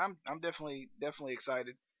I'm definitely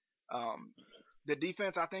excited. The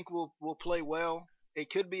defense I think will play well. It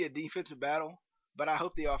could be a defensive battle, but I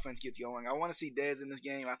hope the offense gets going. I want to see Dez in this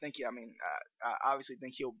game. I obviously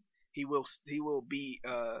think he will be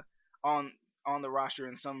on the roster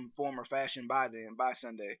in some form or fashion by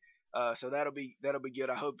Sunday. So that'll be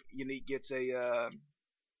good. I hope Unique gets a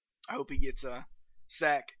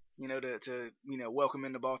sack, to welcome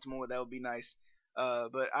into Baltimore. That would be nice.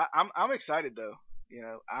 But I'm excited though.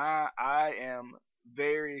 I am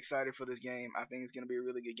very excited for this game. I think it's going to be a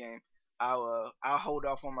really good game. I'll hold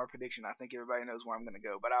off on my prediction. I think everybody knows where I'm going to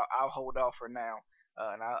go, but I'll hold off for now,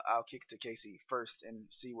 and I'll kick it to Casey first and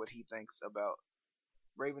see what he thinks about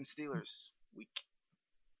Ravens Steelers week.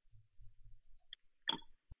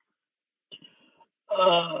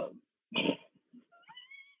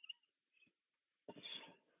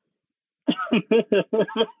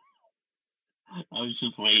 I was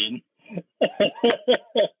just waiting.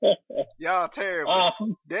 Y'all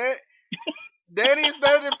terrible. Danny is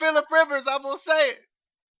better than Phillip Rivers. I'm gonna say it.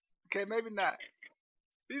 Okay, maybe not.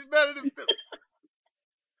 He's better than Phillip.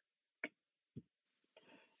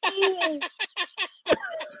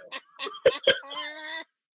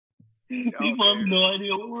 People have no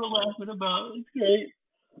idea what we're laughing about. It's great.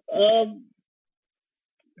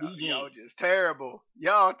 Y'all just terrible.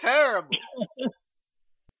 Y'all terrible.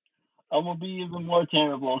 I'm gonna be even more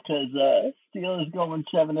terrible because Steelers going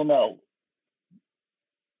 7-0.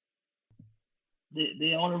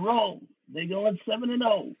 They on a roll. They going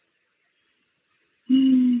 7-0.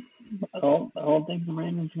 I don't think the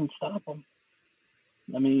Ravens can stop them.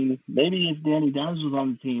 I mean, maybe if Danny Dimes was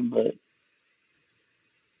on the team, but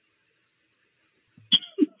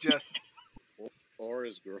just or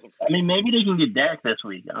his girlfriend. I mean, maybe they can get Dak this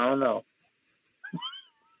week. I don't know.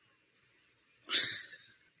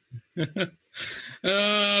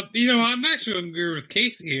 I'm actually going to agree with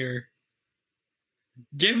Casey here.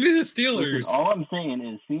 Give me the Steelers. Listen, all I'm saying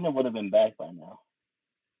is Cena would have been back by now.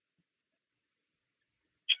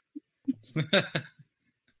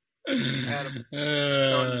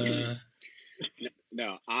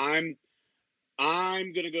 No, I'm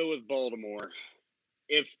gonna go with Baltimore.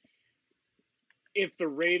 If the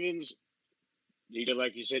Ravens,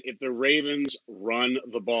 like you said, if the Ravens run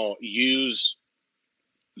the ball, use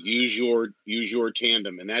your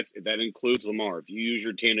tandem, and that includes Lamar. If you use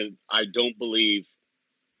your tandem, I don't believe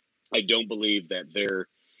that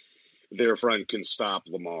their front can stop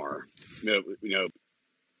Lamar.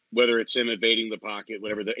 Whether it's him evading the pocket,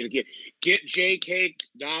 whatever. And again, get J.K.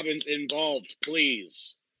 Dobbins involved,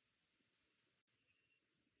 please.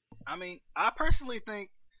 I mean, I personally think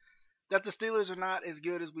that the Steelers are not as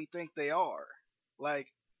good as we think they are. Like,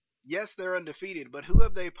 yes, they're undefeated, but who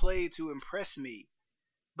have they played to impress me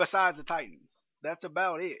besides the Titans? That's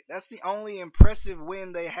about it. That's the only impressive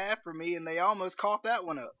win they have for me, and they almost caught that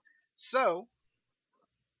one up. So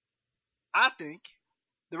I think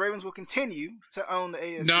the Ravens will continue to own the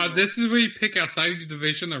AFC. No, North. this is where you pick outside your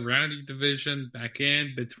division, around your division, back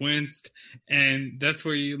in, betwixt, and that's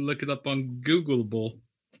where you look it up on Googleable.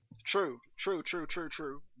 True.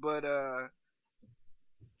 But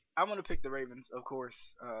I'm gonna pick the Ravens, of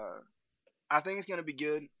course. I think it's gonna be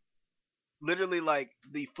good. Literally like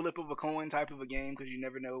the flip of a coin type of a game because you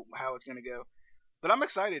never know how it's gonna go. But I'm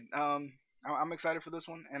excited. I'm excited for this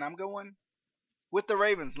one, and I'm going with the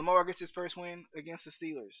Ravens. Lamar gets his first win against the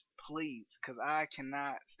Steelers, please, because I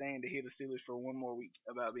cannot stand to hear the Steelers for one more week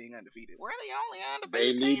about being undefeated. We're the only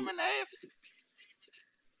undefeated team in the AFC.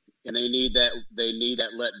 And they need that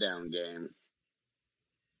letdown game.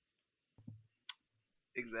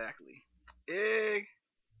 Exactly.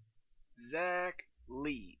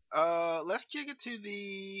 Let's kick it to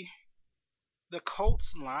the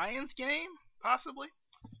Colts Lions game, possibly.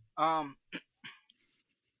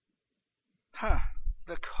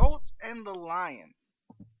 The Colts and the Lions.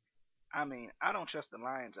 I mean, I don't trust the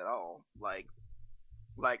Lions at all.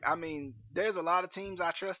 I mean, there's a lot of teams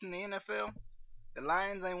I trust in the NFL. The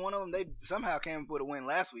Lions ain't one of them. They somehow came up with a win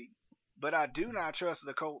last week. But I do not trust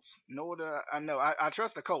the Colts. Nor do I know. I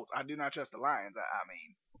trust the Colts. I do not trust the Lions. I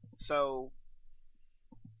mean, so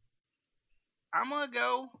I'm gonna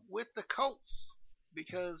go with the Colts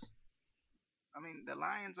because I mean the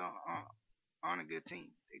Lions aren't a good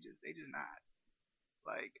team. They just not.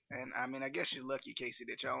 And I mean I guess you're lucky, Casey,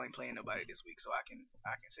 that y'all ain't playing nobody this week, so I can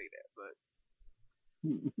say that.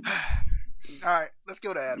 But all right, let's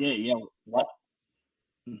go to Adam. Yeah. What?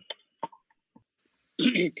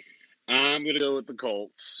 I'm gonna go with the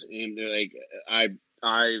Colts, and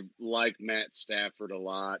I like Matt Stafford a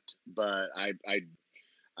lot, but I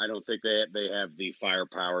don't think they have the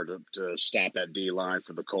firepower to stop that D line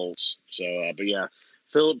for the Colts. So, but yeah,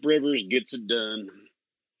 Phillip Rivers gets it done.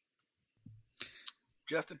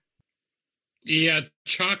 Justin? Yeah,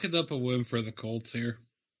 chalk it up a win for the Colts here.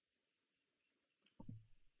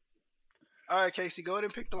 All right, Casey, go ahead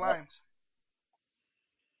and pick the Lions.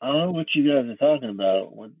 I don't know what you guys are talking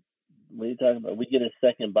about. What are you talking about? We get a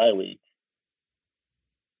second bye week.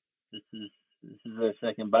 This is our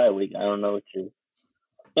second bye week. I don't know what you.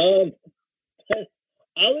 I'll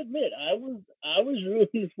admit I was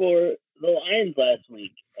rooting for the Lions last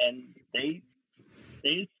week, and they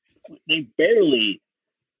barely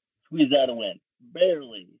squeezed out a win.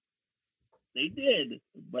 Barely. They did,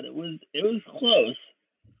 but it was close.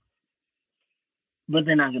 But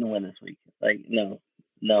they're not going to win this week.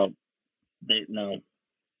 No.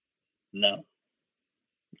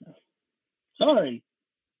 Sorry.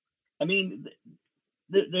 I mean,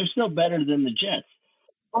 they're still better than the Jets,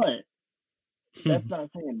 but that's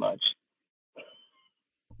not saying much.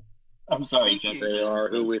 I'm sorry, Jets. They are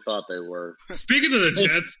who we thought they were. Speaking of the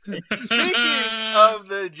Jets. Speaking of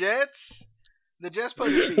the Jets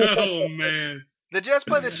play the Chiefs. Oh, man. The Jets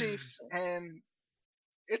play the Chiefs, and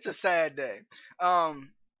it's a sad day.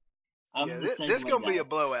 This gonna be a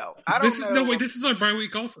blowout. I don't know. No, wait, this is our bye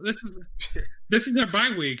week also. This is our bye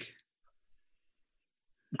week.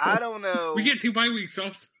 I don't know. We get 2 bye weeks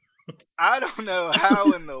also. I don't know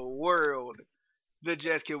how in the world the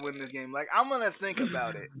Jets can win this game. I'm gonna think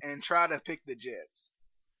about it and try to pick the Jets.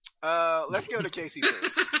 Let's go to Casey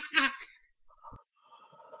first.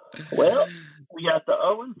 Well, we got the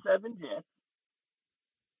 0-7 Jets.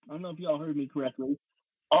 I don't know if y'all heard me correctly.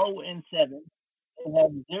 0-7. They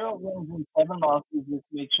have 0 wins and 7 losses. Just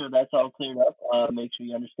make sure that's all cleared up. Make sure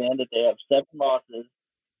you understand that they have 7 losses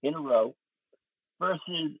in a row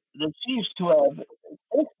versus the Chiefs, who have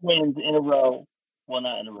 6 wins in a row. Well,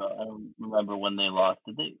 not in a row. I don't remember when they lost.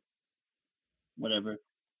 Did they? Whatever.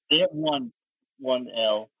 They have one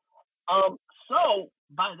L. So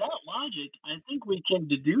by that logic, I think we can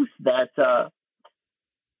deduce that. I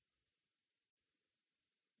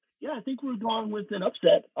think we're going with an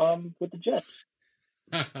upset. With the Jets.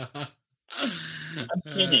 I'm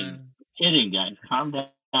kidding, guys. Calm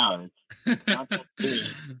down. It's not that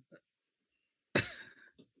serious.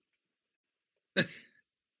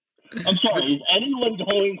 I'm sorry. Is anyone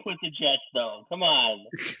going with the Jets, though? Come on.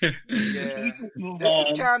 Yeah. This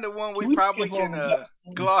is kind of one we probably can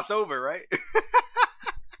gloss over, right?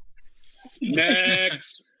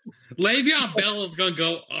 Next. Le'Veon Bell is going to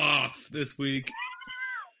go off this week.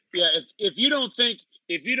 Yeah, if you don't think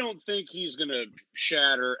he's going to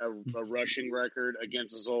shatter a rushing record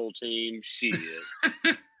against his old team, she is.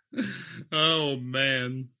 Oh,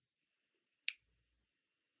 man.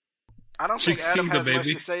 I don't think Adam has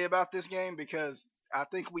much to say about this game because I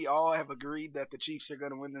think we all have agreed that the Chiefs are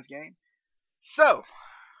going to win this game. So,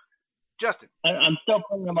 Justin. I'm still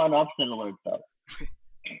putting them on upset alert, though.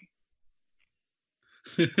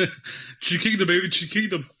 Chiquita, baby,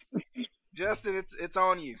 Chiquita. Justin, it's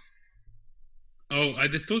on you. Oh, I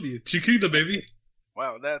just told you. Chiquita, baby.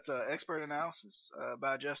 Wow, that's expert analysis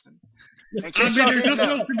by Justin. I mean, there's nothing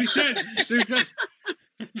else to be said.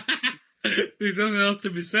 There's nothing else to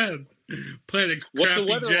be said. Playing a What's the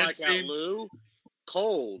crappy weather Jets like team. out, Lou?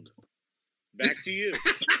 Cold. Back to you.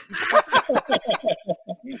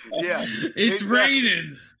 Yeah. It's exactly.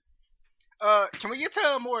 raining. Can we get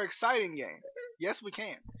to a more exciting game? Yes, we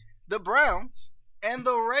can. The Browns and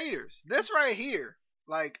the Raiders. This right here,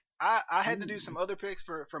 like, I had to do some other picks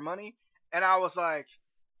for money, and I was like,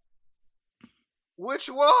 which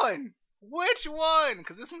one? Which one?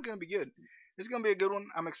 Because this one's going to be good. This is going to be a good one.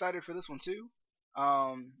 I'm excited for this one, too.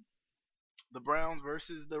 The Browns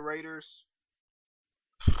versus the Raiders.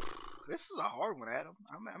 This is a hard one, Adam.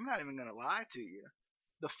 I'm not even going to lie to you.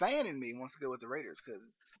 The fan in me wants to go with the Raiders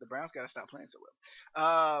because the Browns got to stop playing so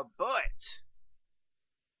well. But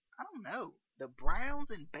I don't know. The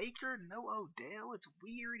Browns and Baker, no Odell. It's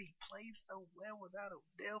weird. He plays so well without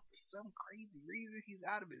Odell for some crazy reason. He's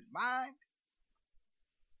out of his mind.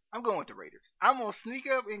 I'm going with the Raiders. I'm going to sneak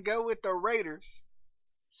up and go with the Raiders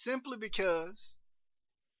simply because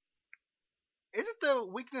is it the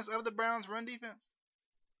weakness of the Browns' run defense?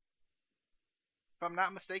 If I'm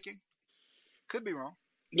not mistaken. Could be wrong.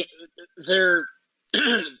 Their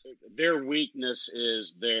weakness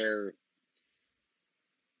is their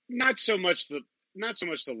not so much the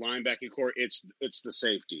linebacking core. It's the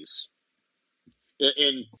safeties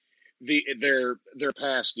and their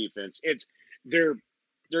pass defense. It's their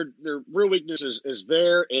real weakness is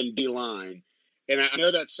there in D line. And I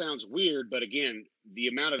know that sounds weird, but again, the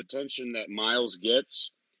amount of attention that Miles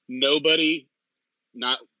gets, nobody,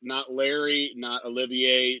 not Larry, not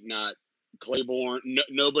Olivier, not Claiborne,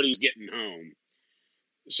 nobody's getting home.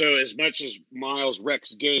 So as much as Miles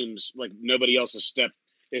wrecks games, like nobody else is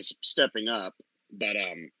stepping up. But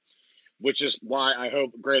which is why I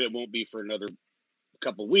hope, great, it won't be for another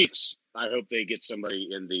couple weeks. I hope they get somebody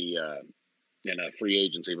in the in a free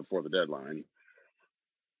agency before the deadline.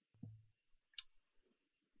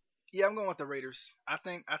 Yeah, I'm going with the Raiders. I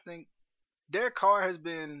think Derek Carr has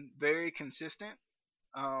been very consistent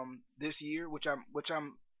this year, which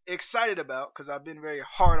I'm excited about because I've been very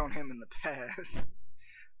hard on him in the past.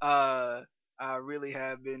 I really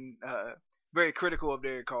have been very critical of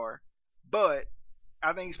Derek Carr, but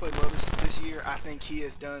I think he's played well this year. I think he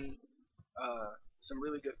has done some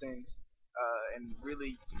really good things and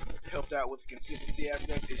really helped out with the consistency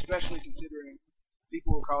aspect, especially considering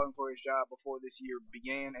people were calling for his job before this year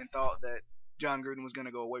began and thought that John Gruden was going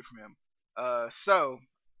to go away from him. So,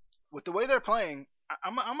 with the way they're playing,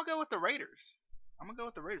 I'm going to go with the Raiders.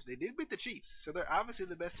 They did beat the Chiefs, so they're obviously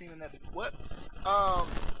the best team in that. What? What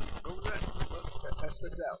was that? That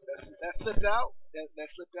slipped out. That slipped out. That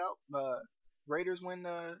slipped out. Raiders win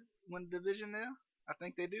the division now. I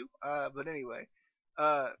think they do. But anyway,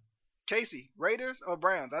 Casey, Raiders or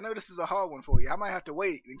Browns? I know this is a hard one for you. I might have to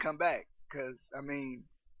wait and come back because I mean,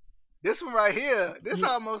 this one right here, this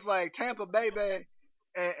almost like Tampa Bay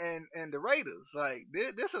and the Raiders. Like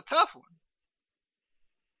this a tough one.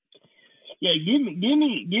 Yeah, give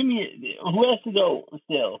me. Who has to go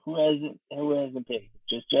still? Who hasn't picked?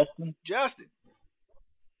 Just Justin. Justin.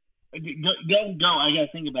 Go. I gotta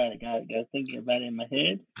think about it. Gotta think about it in my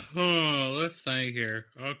head. Oh, let's think here.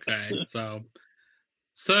 Okay, so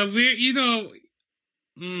we,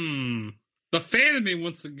 the fan of me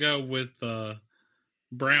wants to go with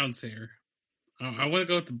Browns here. I want to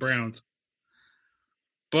go with the Browns,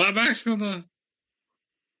 but I'm actually gonna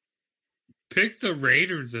pick the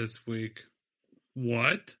Raiders this week.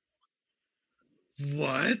 What?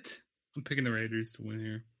 I'm picking the Raiders to win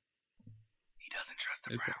here. He doesn't trust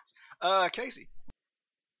the Browns. Casey.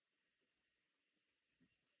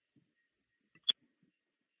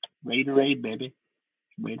 Raiderade, baby.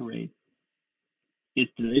 Raiderade.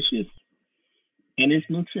 It's delicious and it's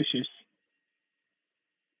nutritious.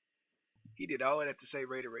 He did all that to say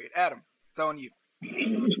Raiderade. Adam, it's on you.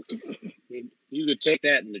 You could take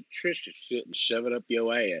that nutritious shit and shove it up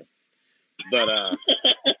your ass. But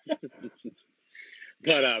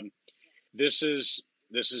this is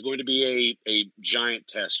going to be a giant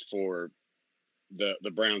test for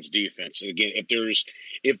the Browns defense. And again,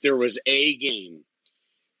 if there was a game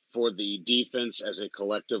for the defense as a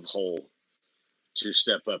collective whole to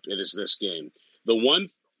step up, it is this game. The one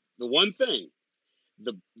thing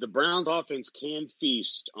the Browns offense can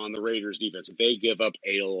feast on the Raiders defense. They give up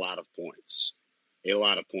a lot of points.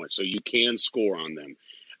 So you can score on them.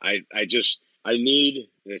 I need,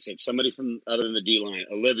 as I said, somebody from other than the D line,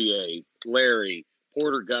 Olivier, Larry,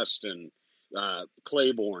 Porter Gustin,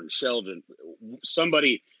 Claiborne, Sheldon,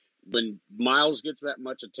 somebody. When Miles gets that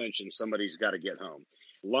much attention, somebody's got to get home.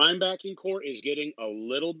 Linebacking core is getting a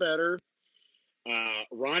little better.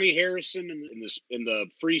 Ronnie Harrison in the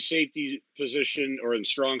free safety position or in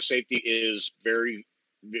strong safety is very,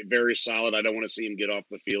 very solid. I don't want to see him get off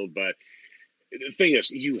the field, but the thing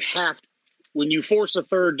is, when you force a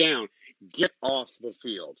third down, get off the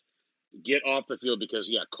field. Get off the field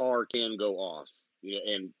because Carr can go off,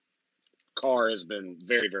 and Carr has been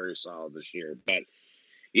very, very solid this year. But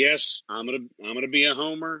yes, I'm gonna be a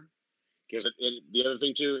homer because the other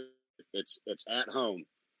thing too, it's at home,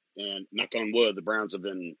 and knock on wood, the Browns have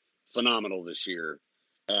been phenomenal this year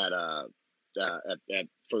at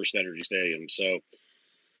First Energy Stadium. So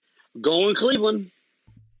going Cleveland.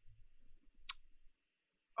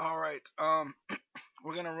 All right,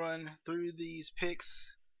 we're gonna run through these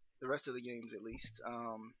picks, the rest of the games at least.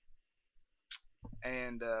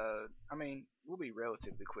 And I mean, we'll be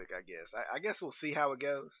relatively quick, I guess. I guess we'll see how it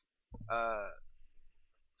goes.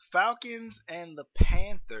 Falcons and the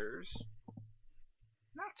Panthers.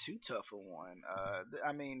 Not too tough a one.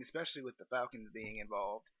 I mean, especially with the Falcons being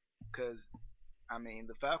involved, because I mean,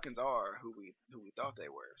 the Falcons are who we thought they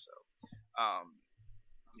were. So,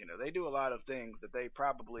 they do a lot of things that they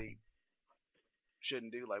probably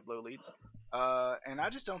shouldn't do, like blow leads. And I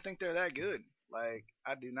just don't think they're that good. Like,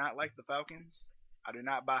 I do not like the Falcons. I do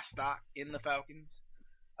not buy stock in the Falcons.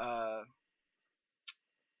 And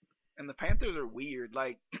the Panthers are weird.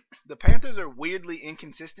 Like, the Panthers are weirdly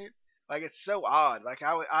inconsistent. Like, it's so odd. Like,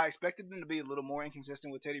 I expected them to be a little more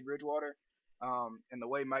inconsistent with Teddy Bridgewater, and the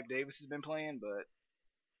way Mike Davis has been playing. But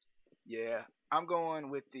yeah, I'm going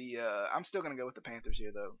with I'm still gonna go with the Panthers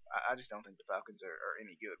here, though. I just don't think the Falcons are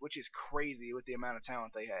any good, which is crazy with the amount of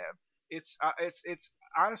talent they have. It's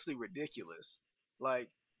honestly ridiculous. Like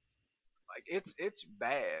it's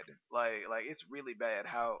bad. Like it's really bad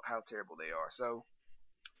how terrible they are. So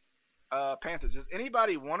Panthers. Does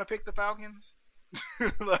anybody want to pick the Falcons?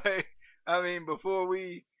 Like, I mean, before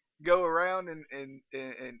we go around and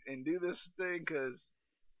do this thing, because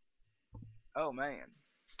oh man,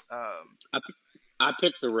 I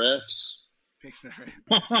picked the refs.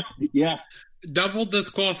 Yeah, Double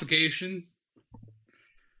disqualification.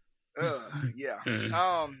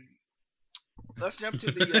 Yeah. Let's jump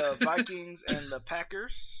to the Vikings and the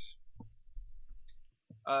Packers.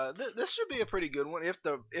 This should be a pretty good one if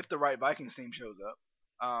the right Vikings team shows up.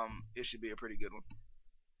 It should be a pretty good one.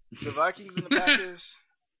 The Vikings and the Packers.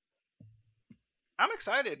 I'm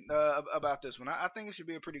excited about this one. I think it should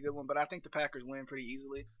be a pretty good one, but I think the Packers win pretty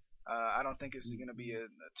easily. I don't think it's going to be a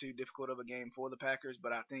too difficult of a game for the Packers,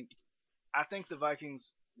 but I think the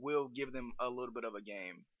Vikings will give them a little bit of a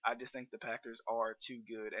game. I just think the Packers are too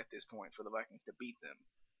good at this point for the Vikings to beat them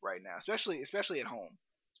right now, especially at home,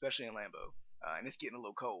 especially in Lambeau. And it's getting a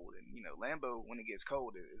little cold, and Lambeau, when it gets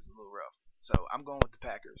cold, is a little rough. So I'm going with the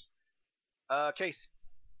Packers. Case.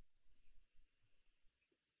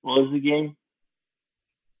 What was the game?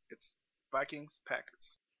 It's Vikings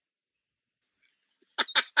Packers.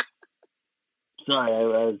 Sorry, I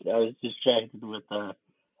was distracted with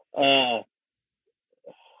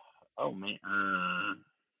oh man,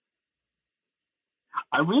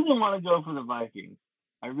 I really want to go for the Vikings.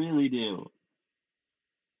 I really do.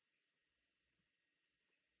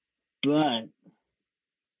 But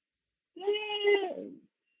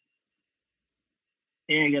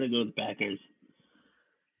I gotta go with the Packers.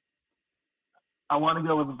 I want to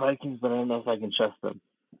go with the Vikings, but I don't know if I can trust them.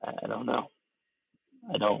 I don't know.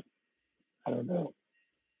 I don't know.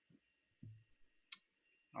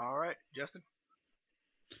 All right, Justin.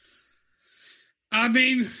 I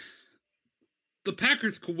mean, the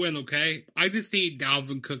Packers could win, okay? I just need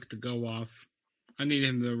Dalvin Cook to go off. I need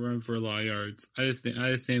him to run for a lot of yards. I just need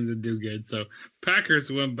him to do good. So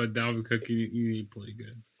Packers win, but Dalvin Cook, you need to play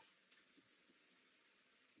good.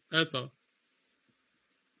 That's all.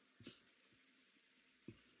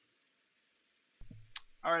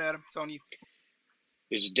 All right, Adam, it's on you.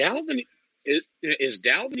 Is Dalvin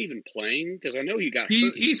even playing? Because I know he got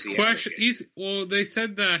hurt. He's question. Well, they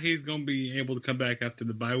said that he's going to be able to come back after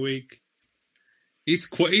the bye week. He's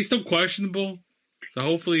still questionable, so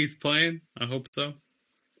hopefully he's playing. I hope so,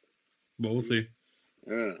 but we'll see.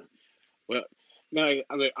 Well, no,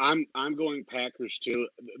 I mean, I'm going Packers too.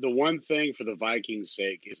 The one thing for the Vikings'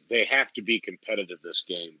 sake is they have to be competitive this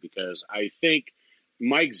game, because I think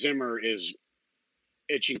Mike Zimmer is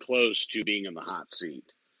itching close to being in the hot seat,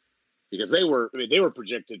 because they were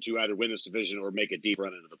projected to either win this division or make a deep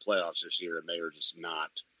run into the playoffs this year, and they are just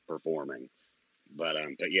not performing. But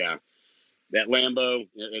yeah, that Lambeau,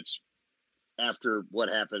 it's after what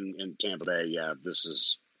happened in Tampa Bay. Yeah, this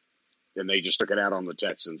is and they just took it out on the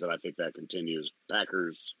Texans, and I think that continues.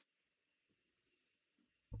 Packers.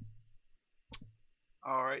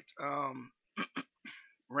 All right.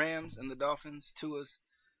 Rams and the Dolphins. Tua's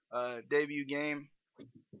debut game.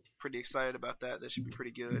 Pretty excited about that. That should be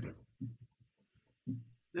pretty good.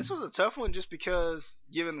 This was a tough one just because,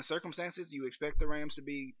 given the circumstances, you expect the Rams to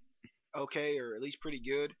be okay or at least pretty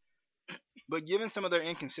good. But given some of their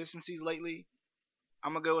inconsistencies lately,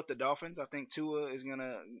 I'm gonna go with the Dolphins. I think Tua is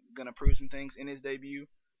gonna prove some things in his debut.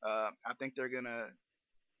 I think they're gonna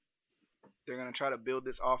try to build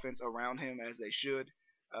this offense around him as they should.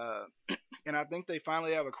 And I think they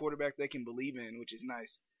finally have a quarterback they can believe in, which is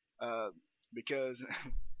nice. Because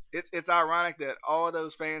it's ironic that all of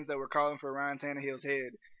those fans that were calling for Ryan Tannehill's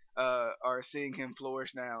head are seeing him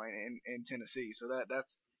flourish now in Tennessee. So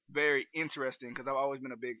that's very interesting because I've always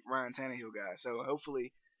been a big Ryan Tannehill guy. So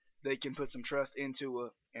hopefully they can put some trust into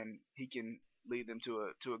it and he can lead them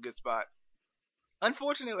to a good spot.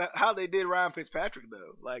 Unfortunately, how they did Ryan Fitzpatrick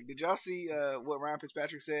though. Like, did y'all see what Ryan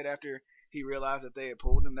Fitzpatrick said after he realized that they had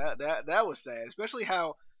pulled him? That was sad, especially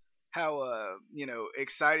how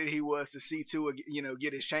excited he was to see Tua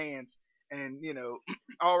get his chance, and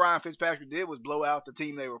all Ryan Fitzpatrick did was blow out the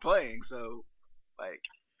team they were playing. So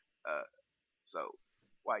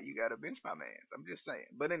why you gotta bench my mans? I'm just saying.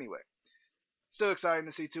 But anyway, still exciting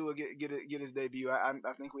to see Tua get his debut. I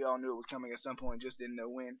think we all knew it was coming at some point, just didn't know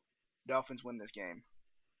when. Dolphins win this game.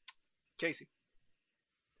 Casey.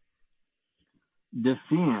 The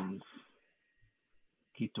Fins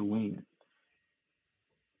keep the win.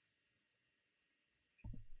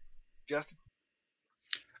 Justin?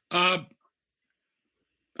 I'm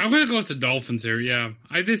going to go with the Dolphins here, yeah.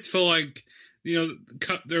 I just feel like,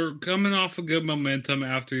 they're coming off a good momentum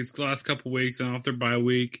after these last couple weeks and off their bye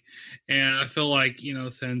week. And I feel like,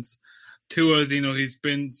 since Tua's, he's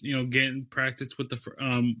been, getting practice with the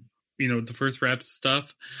first reps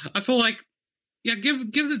stuff. I feel like, yeah,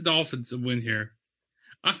 give the Dolphins a win here.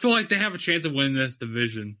 I feel like they have a chance of winning this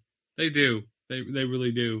division. They do. They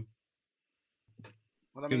really do.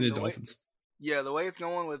 Well, give the Dolphins. The way it's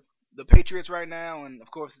going with the Patriots right now, and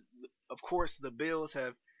of course the Bills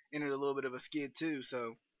have entered a little bit of a skid too.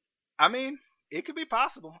 So, I mean, it could be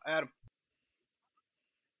possible, Adam.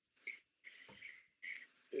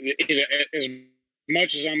 As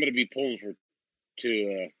much as I'm going to be pulling for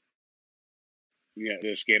Tua,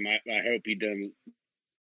 this game, I hope he does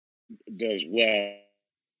well.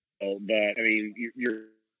 But I mean,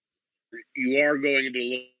 you are going into a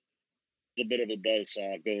little bit of a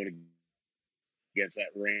buzzsaw going against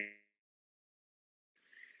that rain.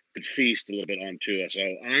 Could feast a little bit on Tua, so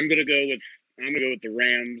I'm gonna go with the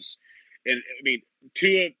Rams. And I mean,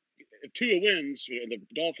 if Tua wins, the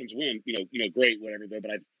Dolphins win, great, whatever. Though,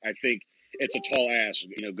 but I think it's a tall ask,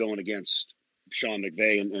 going against Sean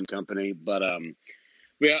McVay and company. But I'll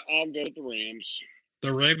go with the Rams.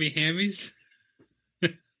 The Rammy Hammies.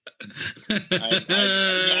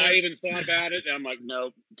 I even thought about it, and I'm like,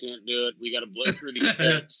 nope, can't do it. We got to blow through these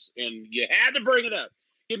picks, and you had to bring it up.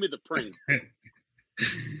 Give me the pring.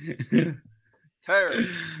 Terrible.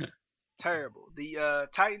 The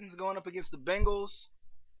Titans going up against the Bengals.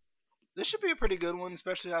 This should be a pretty good one,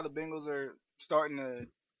 especially how the Bengals are starting to,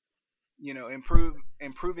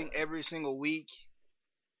 improving every single week.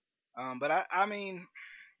 But I mean,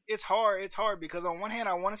 it's hard. It's hard because on one hand,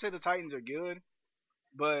 I want to say the Titans are good,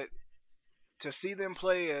 but to see them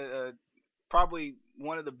play probably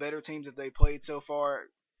one of the better teams that they played so far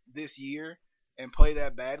this year and play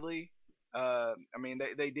that badly. I mean,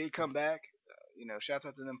 they did come back. Shouts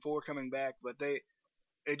out to them for coming back, but it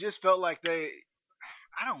just felt like I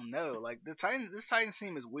don't know. Like this Titans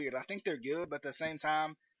team is weird. I think they're good, but at the same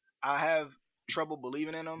time, I have trouble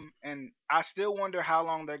believing in them, and I still wonder how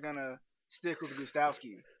long they're gonna stick with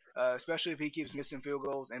Gustowski, especially if he keeps missing field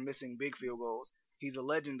goals and missing big field goals. He's a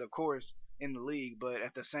legend, of course, in the league, but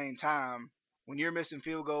at the same time, when you're missing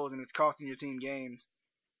field goals and it's costing your team games,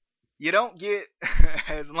 you don't get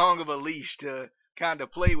as long of a leash to kind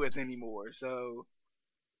of play with anymore. So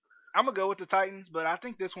I'm going to go with the Titans, but I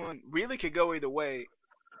think this one really could go either way,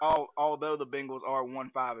 although the Bengals are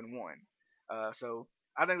 1-5-1. So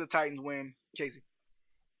I think the Titans win. Casey?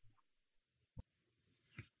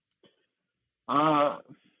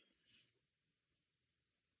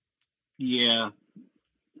 Yeah.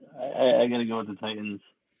 I got to go with the Titans.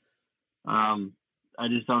 I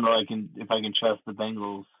just don't know if I can trust the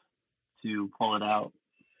Bengals to pull it out.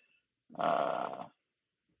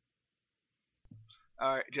 All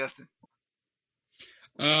right, Justin.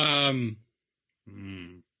 Yeah,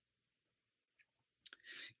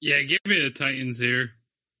 give me the Titans here.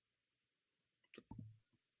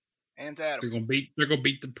 Hands at They're them. gonna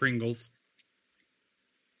beat the Pringles.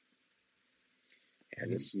 Yeah,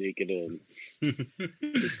 just sneak it in.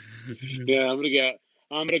 Yeah, I'm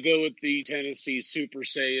gonna go with the Tennessee Super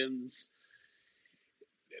Saiyans.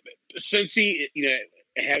 Since he,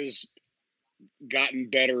 has gotten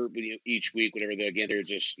better each week, whatever. They're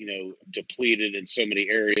just depleted in so many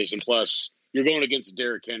areas, and plus you're going against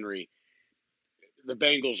Derrick Henry. The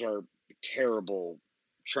Bengals are terrible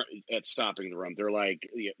at stopping the run. They're like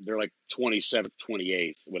 27th,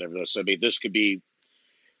 28th, whatever. So I mean, this could be.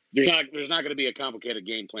 There's not going to be a complicated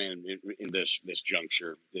game plan in this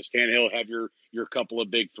juncture. This Tannehill have your couple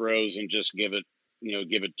of big throws and just give it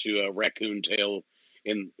to a raccoon tail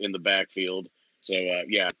in the backfield. So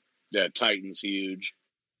Titans huge.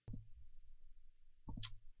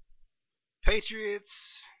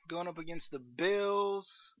 Patriots going up against the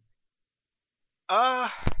Bills.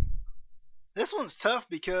 This one's tough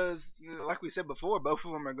because, like we said before, both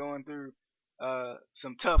of them are going through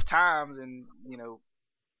some tough times, and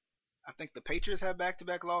I think the Patriots have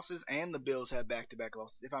back-to-back losses and the Bills have back-to-back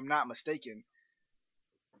losses, if I'm not mistaken.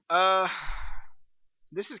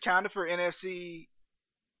 This is kind of for NFC,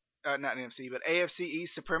 not NFC, but AFC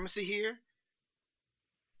East supremacy here.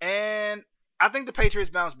 And I think the Patriots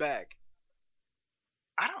bounce back.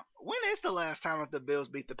 When is the last time that the Bills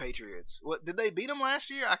beat the Patriots? What did they beat them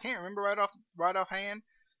last year? I can't remember right offhand,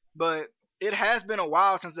 but it has been a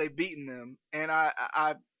while since they've beaten them, and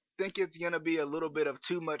I think it's gonna be a little bit of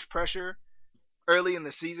too much pressure early in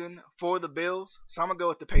the season for the Bills, so I'm gonna go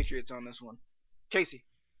with the Patriots on this one. Casey.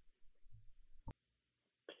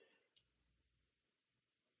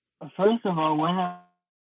 First of all, what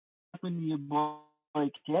happened to your boy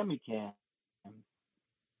Cammy Cam?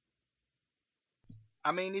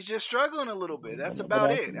 I mean, he's just struggling a little bit. That's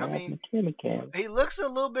about it. I mean, he looks a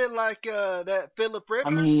little bit like that Phillip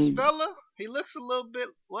Rivers fella. He looks a little bit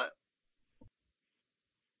what?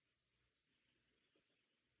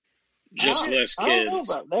 Just less kids. I don't know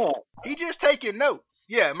about that. He just taking notes.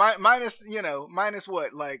 Yeah, minus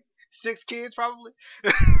what, like 6 kids probably.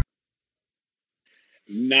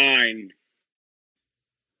 9.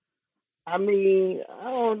 I mean, I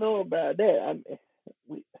don't know about that.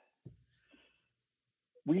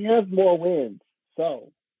 We have more wins,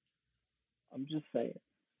 so I'm just saying,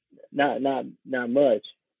 not much,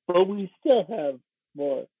 but we still have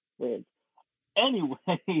more wins. Anyway,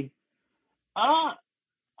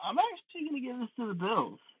 I'm actually going to give this to the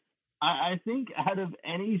Bills. I think out of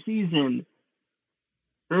any season,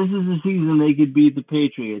 this is the season they could beat the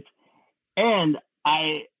Patriots. And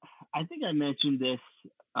I think I mentioned this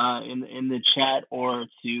in the chat or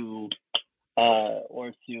to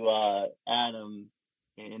Adam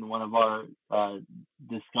in one of our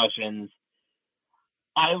discussions.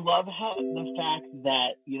 I love the fact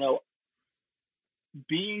that,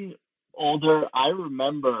 being older, I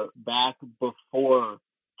remember back before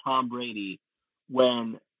Tom Brady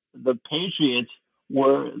when the Patriots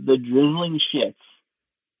were the drizzling shits.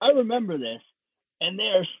 I remember this, and they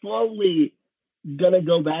are slowly going to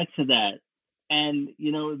go back to that. And,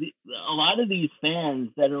 a lot of these fans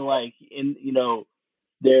that are like in,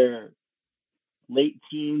 their late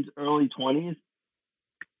teens, early 20s,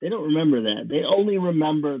 they don't remember that. They only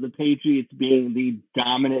remember the Patriots being the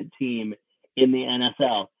dominant team in the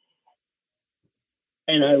NFL.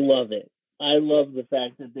 And I love it. I love the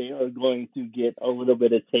fact that they are going to get a little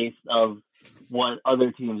bit of taste of what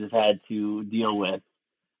other teams have had to deal with.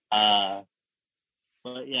 But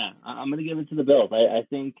yeah, I'm going to give it to the Bills. I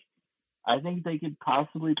think they could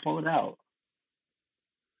possibly pull it out.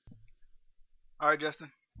 All right,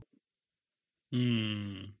 Justin.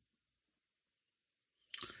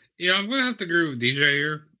 Yeah, I'm gonna have to agree with DJ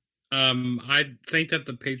here. I think that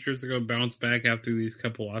the Patriots are gonna bounce back after these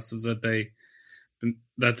couple losses that they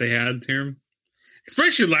had here.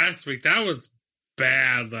 Especially last week. That was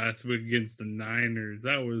bad last week against the Niners.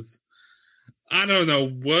 That was, I don't know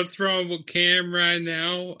what's wrong with Cam right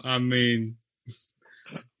now. I mean,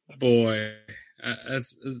 boy,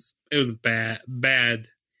 it was bad.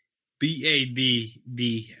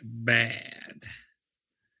 B-A-D-D, bad.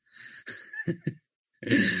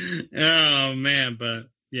 Oh, man, but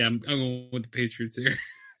yeah, I'm going with the Patriots here.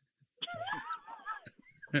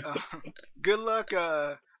 Good luck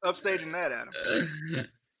upstaging that, Adam.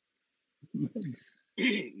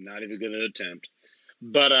 Not even going to attempt.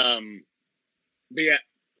 But yeah,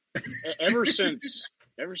 ever since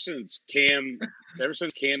Cam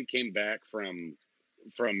came back from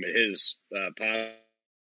his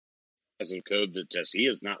positive COVID test, he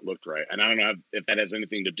has not looked right, and I don't know if that has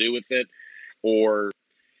anything to do with it, or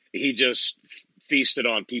he just feasted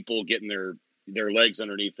on people getting their legs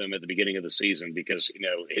underneath them at the beginning of the season, because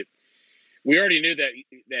we already knew that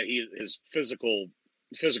his physical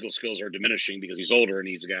skills are diminishing because he's older and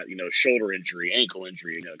he's got shoulder injury, ankle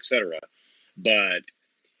injury, etc. But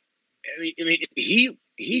I mean,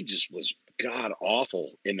 he just was god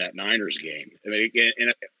awful in that Niners game. I mean,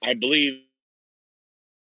 and I believe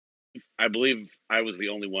I was the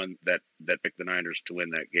only one that picked the Niners to win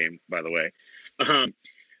that game. By the way,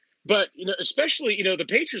 but especially the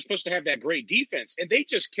Patriots are supposed to have that great defense, and they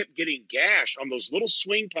just kept getting gashed on those little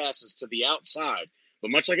swing passes to the outside.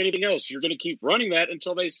 But much like anything else, you're going to keep running that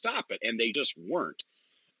until they stop it, and they just weren't.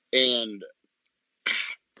 And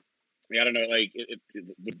I don't know, like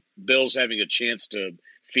the Bills having a chance to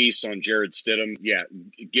feast on Jared Stidham, yeah,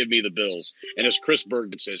 give me the Bills. And as Chris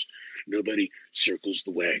Bergman says, nobody circles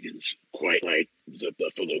the wagons quite like the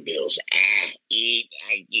Buffalo Bills. I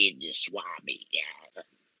did the Swami.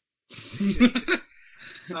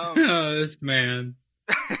 Oh, this man.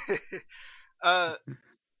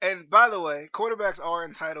 And by the way, quarterbacks are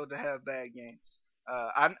entitled to have bad games.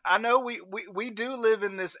 I know we do live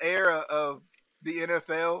in this era of the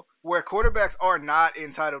NFL where quarterbacks are not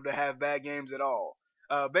entitled to have bad games at all.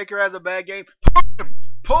 Baker has a bad game.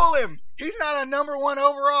 Pull him. He's not a number 1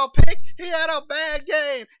 overall pick. He had a bad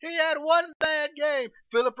game. He had one bad game.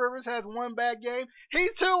 Phillip Rivers has one bad game.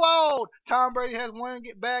 He's too old. Tom Brady has one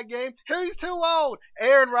bad game. He's too old.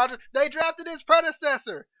 Aaron Rodgers, they drafted his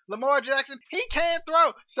predecessor. Lamar Jackson, he can't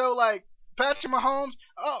throw. So, like, Patrick Mahomes,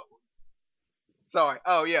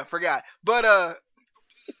 forgot. But, yeah.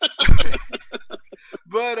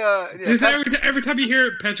 Just every time you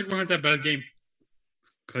hear Patrick Mahomes had a bad game,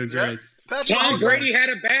 close your eyes. Tom Brady had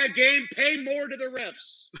a bad game. Pay more to the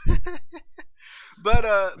refs.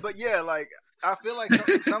 But yeah, like I feel like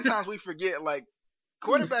sometimes we forget like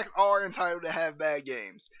quarterbacks are entitled to have bad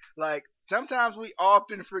games. Like sometimes we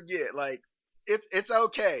often forget like it's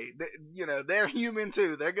okay. They're human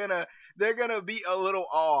too. They're gonna be a little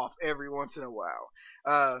off every once in a while.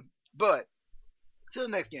 But to the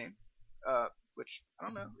next game, which I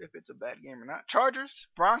don't know if it's a bad game or not. Chargers,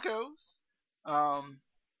 Broncos.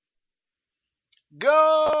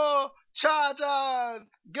 Go Chargers!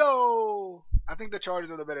 Go! I think the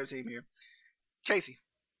Chargers are the better team here. Casey.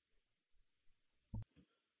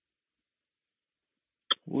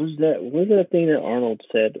 What was that thing that Arnold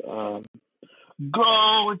said?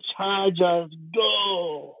 Go Chargers,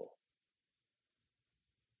 go!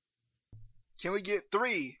 Can we get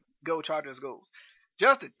 3 Go Chargers goals?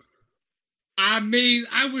 Justin. I mean,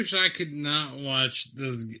 I wish I could not watch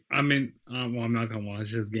this. I mean, I'm not going to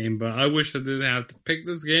watch this game, but I wish I didn't have to pick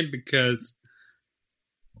this game because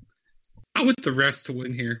I want the refs to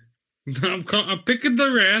win here. I'm picking the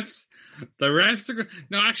refs. The refs are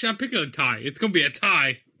no, actually, I'm picking a tie. It's going to be a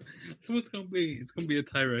tie. That's what it's going to be. It's going to be a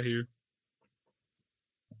tie right here.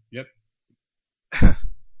 Yep.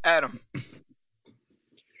 Adam.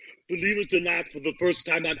 Believe it or not, for the first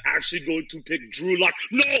time, I'm actually going to pick Drew Lock.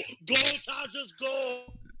 No! Go, Chargers, go!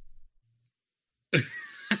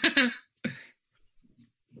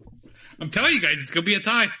 I'm telling you guys, it's going to be a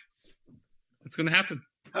tie. It's going to happen.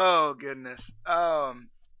 Oh, goodness. I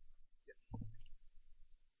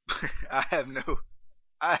have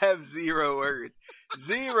 0 words.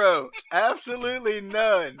 0. Absolutely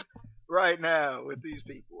none right now with these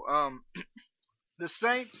people. The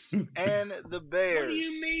Saints and the Bears. What do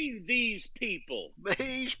you mean, these people?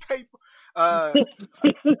 These people.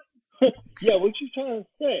 Yeah, what you trying to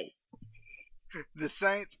say? The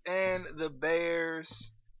Saints and the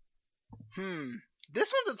Bears.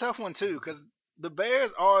 This one's a tough one, too, because the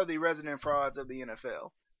Bears are the resident frauds of the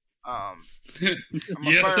NFL. I'm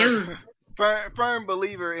a firm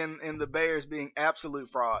believer in the Bears being absolute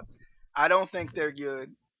frauds. I don't think they're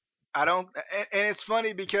good. And it's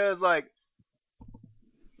funny because, like,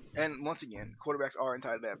 and once again, quarterbacks are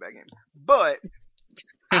entitled to have bad games. But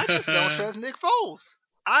I just don't trust Nick Foles.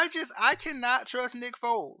 I cannot trust Nick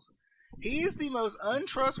Foles. He is the most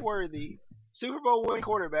untrustworthy Super Bowl winning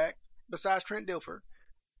quarterback, besides Trent Dilfer.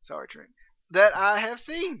 Sorry, Trent. That I have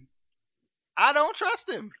seen. I don't trust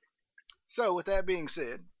him. So, with that being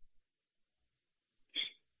said,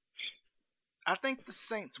 I think the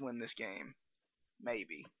Saints win this game.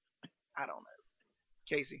 Maybe. I don't know.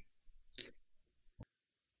 Casey.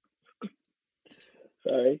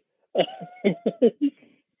 Sorry.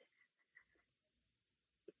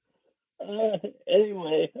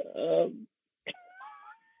 Anyway,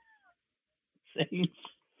 Saints.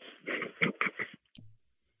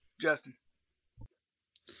 Justin.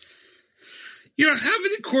 How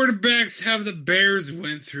many quarterbacks have the Bears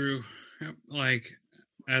went through, like,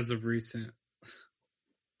 as of recent?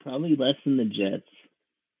 Probably less than the Jets.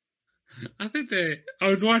 I think I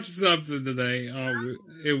was watching something today. I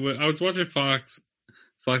was watching Fox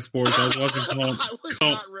Sports. I was watching I was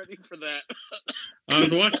not ready for that. I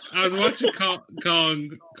was watching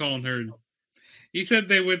Colin Hurd. He said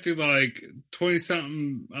they went through like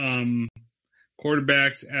 20-something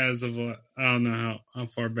quarterbacks as of I don't know how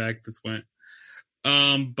far back this went.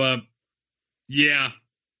 But yeah,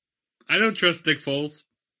 I don't trust Nick Foles,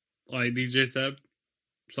 like DJ said.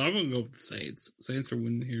 So I'm gonna go with the Saints. Saints are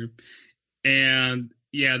winning here, and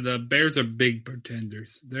yeah, the Bears are big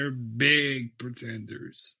pretenders. They're big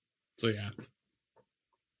pretenders. So yeah.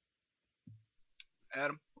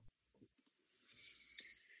 Adam.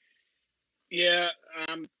 Yeah,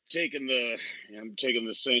 I'm taking the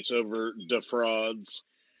Saints over the frauds.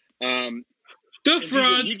 The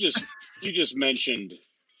frauds. You just mentioned.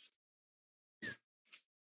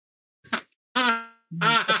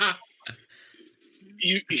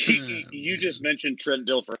 You just mentioned Trent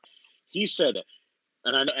Dilfer. He said,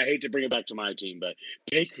 and I hate to bring it back to my team, but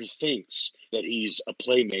Baker thinks that he's a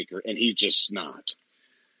playmaker, and he's just not.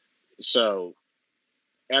 So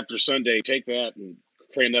after Sunday, take that and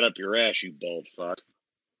crane that up your ass, you bald fuck.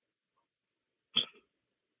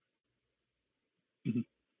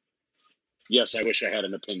 Yes, I wish I had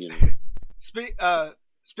an opinion.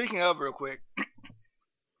 Speaking of, real quick,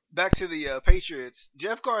 back to the Patriots.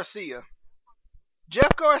 Jeff Garcia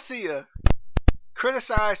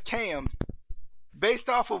criticized Cam based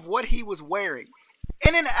off of what he was wearing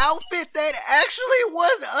in an outfit that actually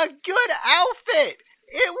was a good outfit.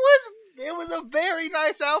 It was a very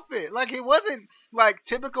nice outfit. Like, it wasn't like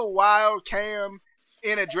typical wild Cam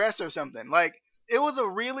in a dress or something. Like, it was a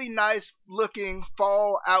really nice looking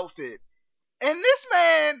fall outfit. And this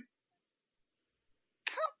man,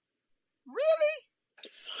 really?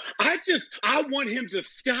 I want him to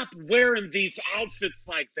stop wearing these outfits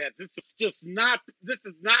like that. This is not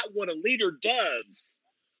what a leader does.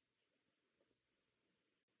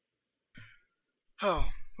 Oh,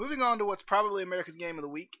 moving on to what's probably America's game of the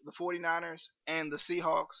week, the 49ers and the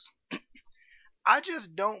Seahawks. I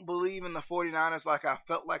just don't believe in the 49ers like I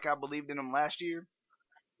felt like I believed in them last year.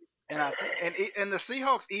 And the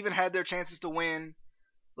Seahawks even had their chances to win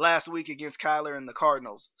last week against Kyler and the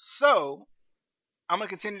Cardinals. So I'm going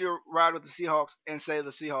to continue to ride with the Seahawks and say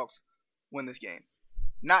the Seahawks win this game.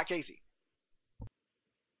 Not Casey.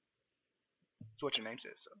 That's what your name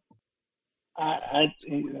says. So. I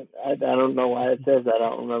don't know why it says that. I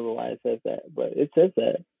don't remember why it says that, but it says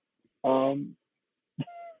that.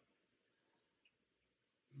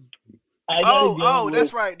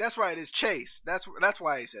 That's right. That's right. It's Chase. That's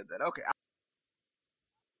why he said that. Okay.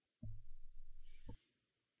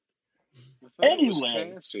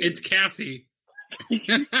 Anyway, it's Cassie.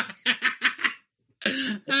 I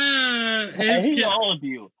hate all of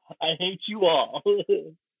you. I hate you all.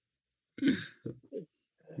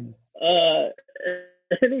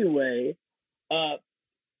 Anyway, I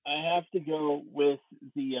have to go with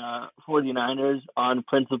the 49ers on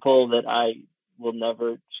principle that I will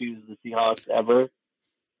never choose the Seahawks ever.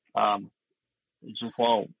 It just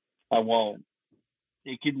won't. I won't.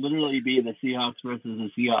 It could literally be the Seahawks versus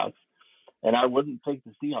the Seahawks, and I wouldn't pick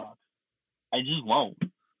the Seahawks. I just won't.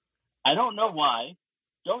 I don't know why.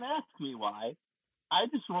 Don't ask me why. I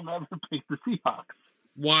just will never pick the Seahawks.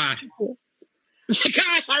 Why?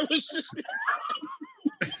 God, I was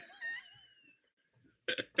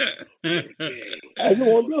I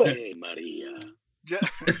won't do it. Hey, Maria.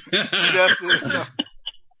 Justin.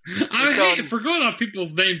 I hate, for going on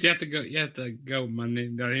people's names, you have to go my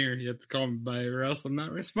name down here. You have to call me by or else I'm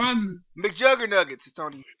not responding. McJuggernuggets, it's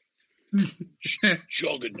on you.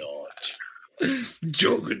 Juggernaut.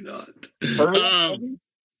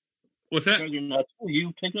 What's that? Juggernaut.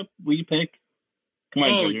 Will you pick? Come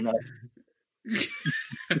on, Juggernaut.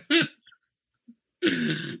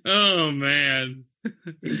 Oh man,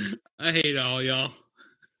 I hate all y'all.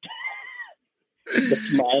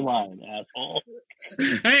 That's my line, asshole.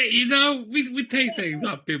 Hey, we take things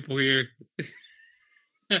off people here.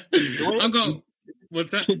 I'm going.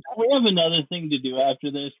 What's that? We have another thing to do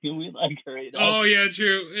after this. Can we hurry it up? Oh yeah,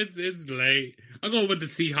 true. It's late. I'm going with the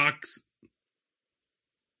Seahawks.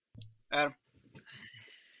 Adam.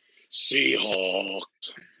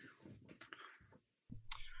 Seahawks.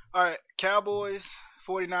 All right, Cowboys,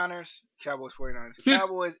 49ers. Cowboys,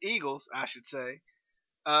 Eagles, I should say.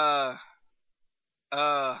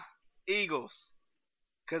 Eagles.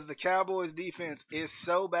 Because the Cowboys defense is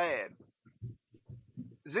so bad.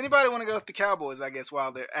 Does anybody want to go with the Cowboys, I guess,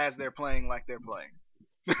 as they're playing like they're playing?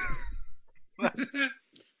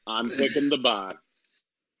 I'm picking the bye.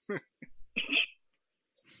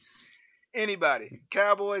 Anybody?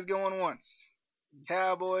 Cowboys going once.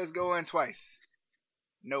 Cowboys going twice.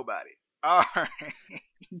 Nobody. All right.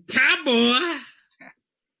 Cowboy.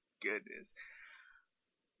 Goodness.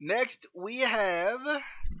 Next, we have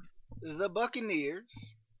the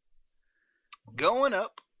Buccaneers going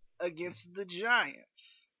up against the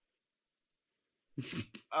Giants.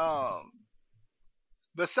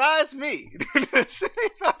 Besides me, does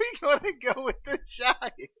anybody going to go with the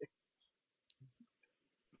Giants?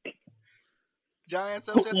 Giants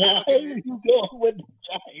upset the Why are Buccaneers? you going with the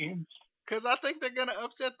Giants? Because I think they're going to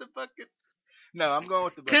upset the Buccaneers. No, I'm going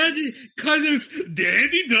with the Buccaneers. Because it's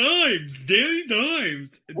Danny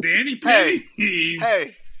Dimes, Danny Pennies.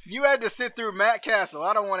 Hey, you had to sit through Matt Castle.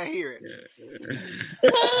 I don't want to hear it.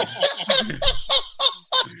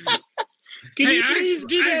 Can you please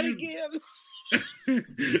do that again?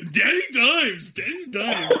 Danny Dimes.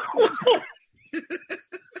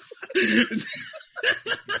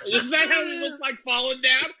 Is that how he looks like falling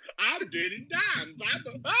down? I'm Danny Dimes.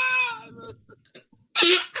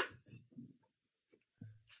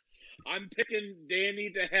 I'm picking Danny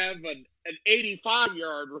to have an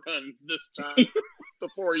 85-yard run this time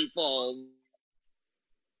before he falls.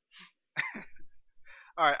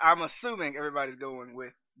 All right, I'm assuming everybody's going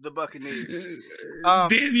with the Buccaneers.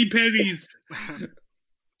 Danny Pennies.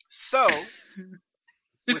 So,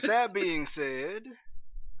 with that being said,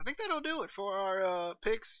 I think that'll do it for our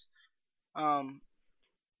picks.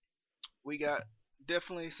 We got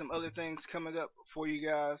definitely some other things coming up for you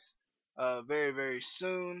guys very, very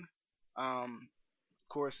soon. Of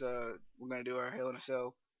course, we're going to do our Hell in a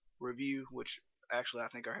Cell review, which actually I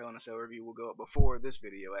think our Hell in a Cell review will go up before this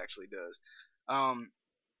video actually does.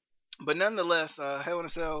 But nonetheless, Hell in a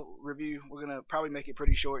Cell review, we're going to probably make it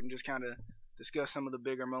pretty short and just kind of discuss some of the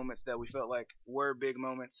bigger moments that we felt like were big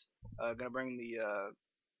moments. Going to bring the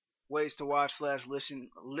ways to watch / listen,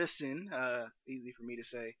 easy for me to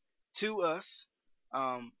say, to us.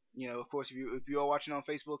 Of course, if you are watching on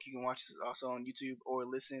Facebook, you can watch this also on YouTube or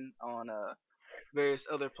listen on various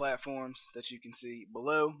other platforms that you can see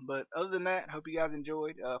below. But other than that, hope you guys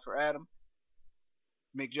enjoyed. For Adam,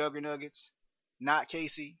 McJuggernuggets, Not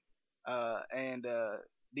Casey, and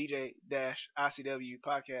DJ-ICW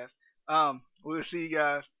podcast. We'll see you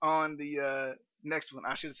guys on the next one.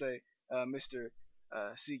 I should say Mr.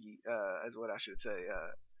 Sigi is what I should say.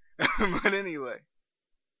 But anyway,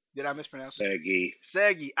 did I mispronounce it?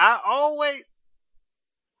 Segi.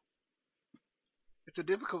 It's a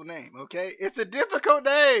difficult name, okay? It's a difficult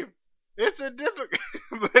name.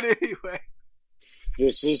 But anyway.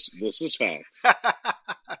 This is fact.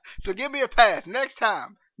 So give me a pass. Next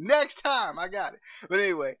time, I got it. But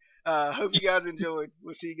anyway, hope you guys enjoyed.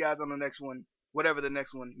 We'll see you guys on the next one. Whatever the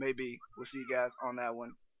next one may be. We'll see you guys on that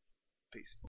one. Peace.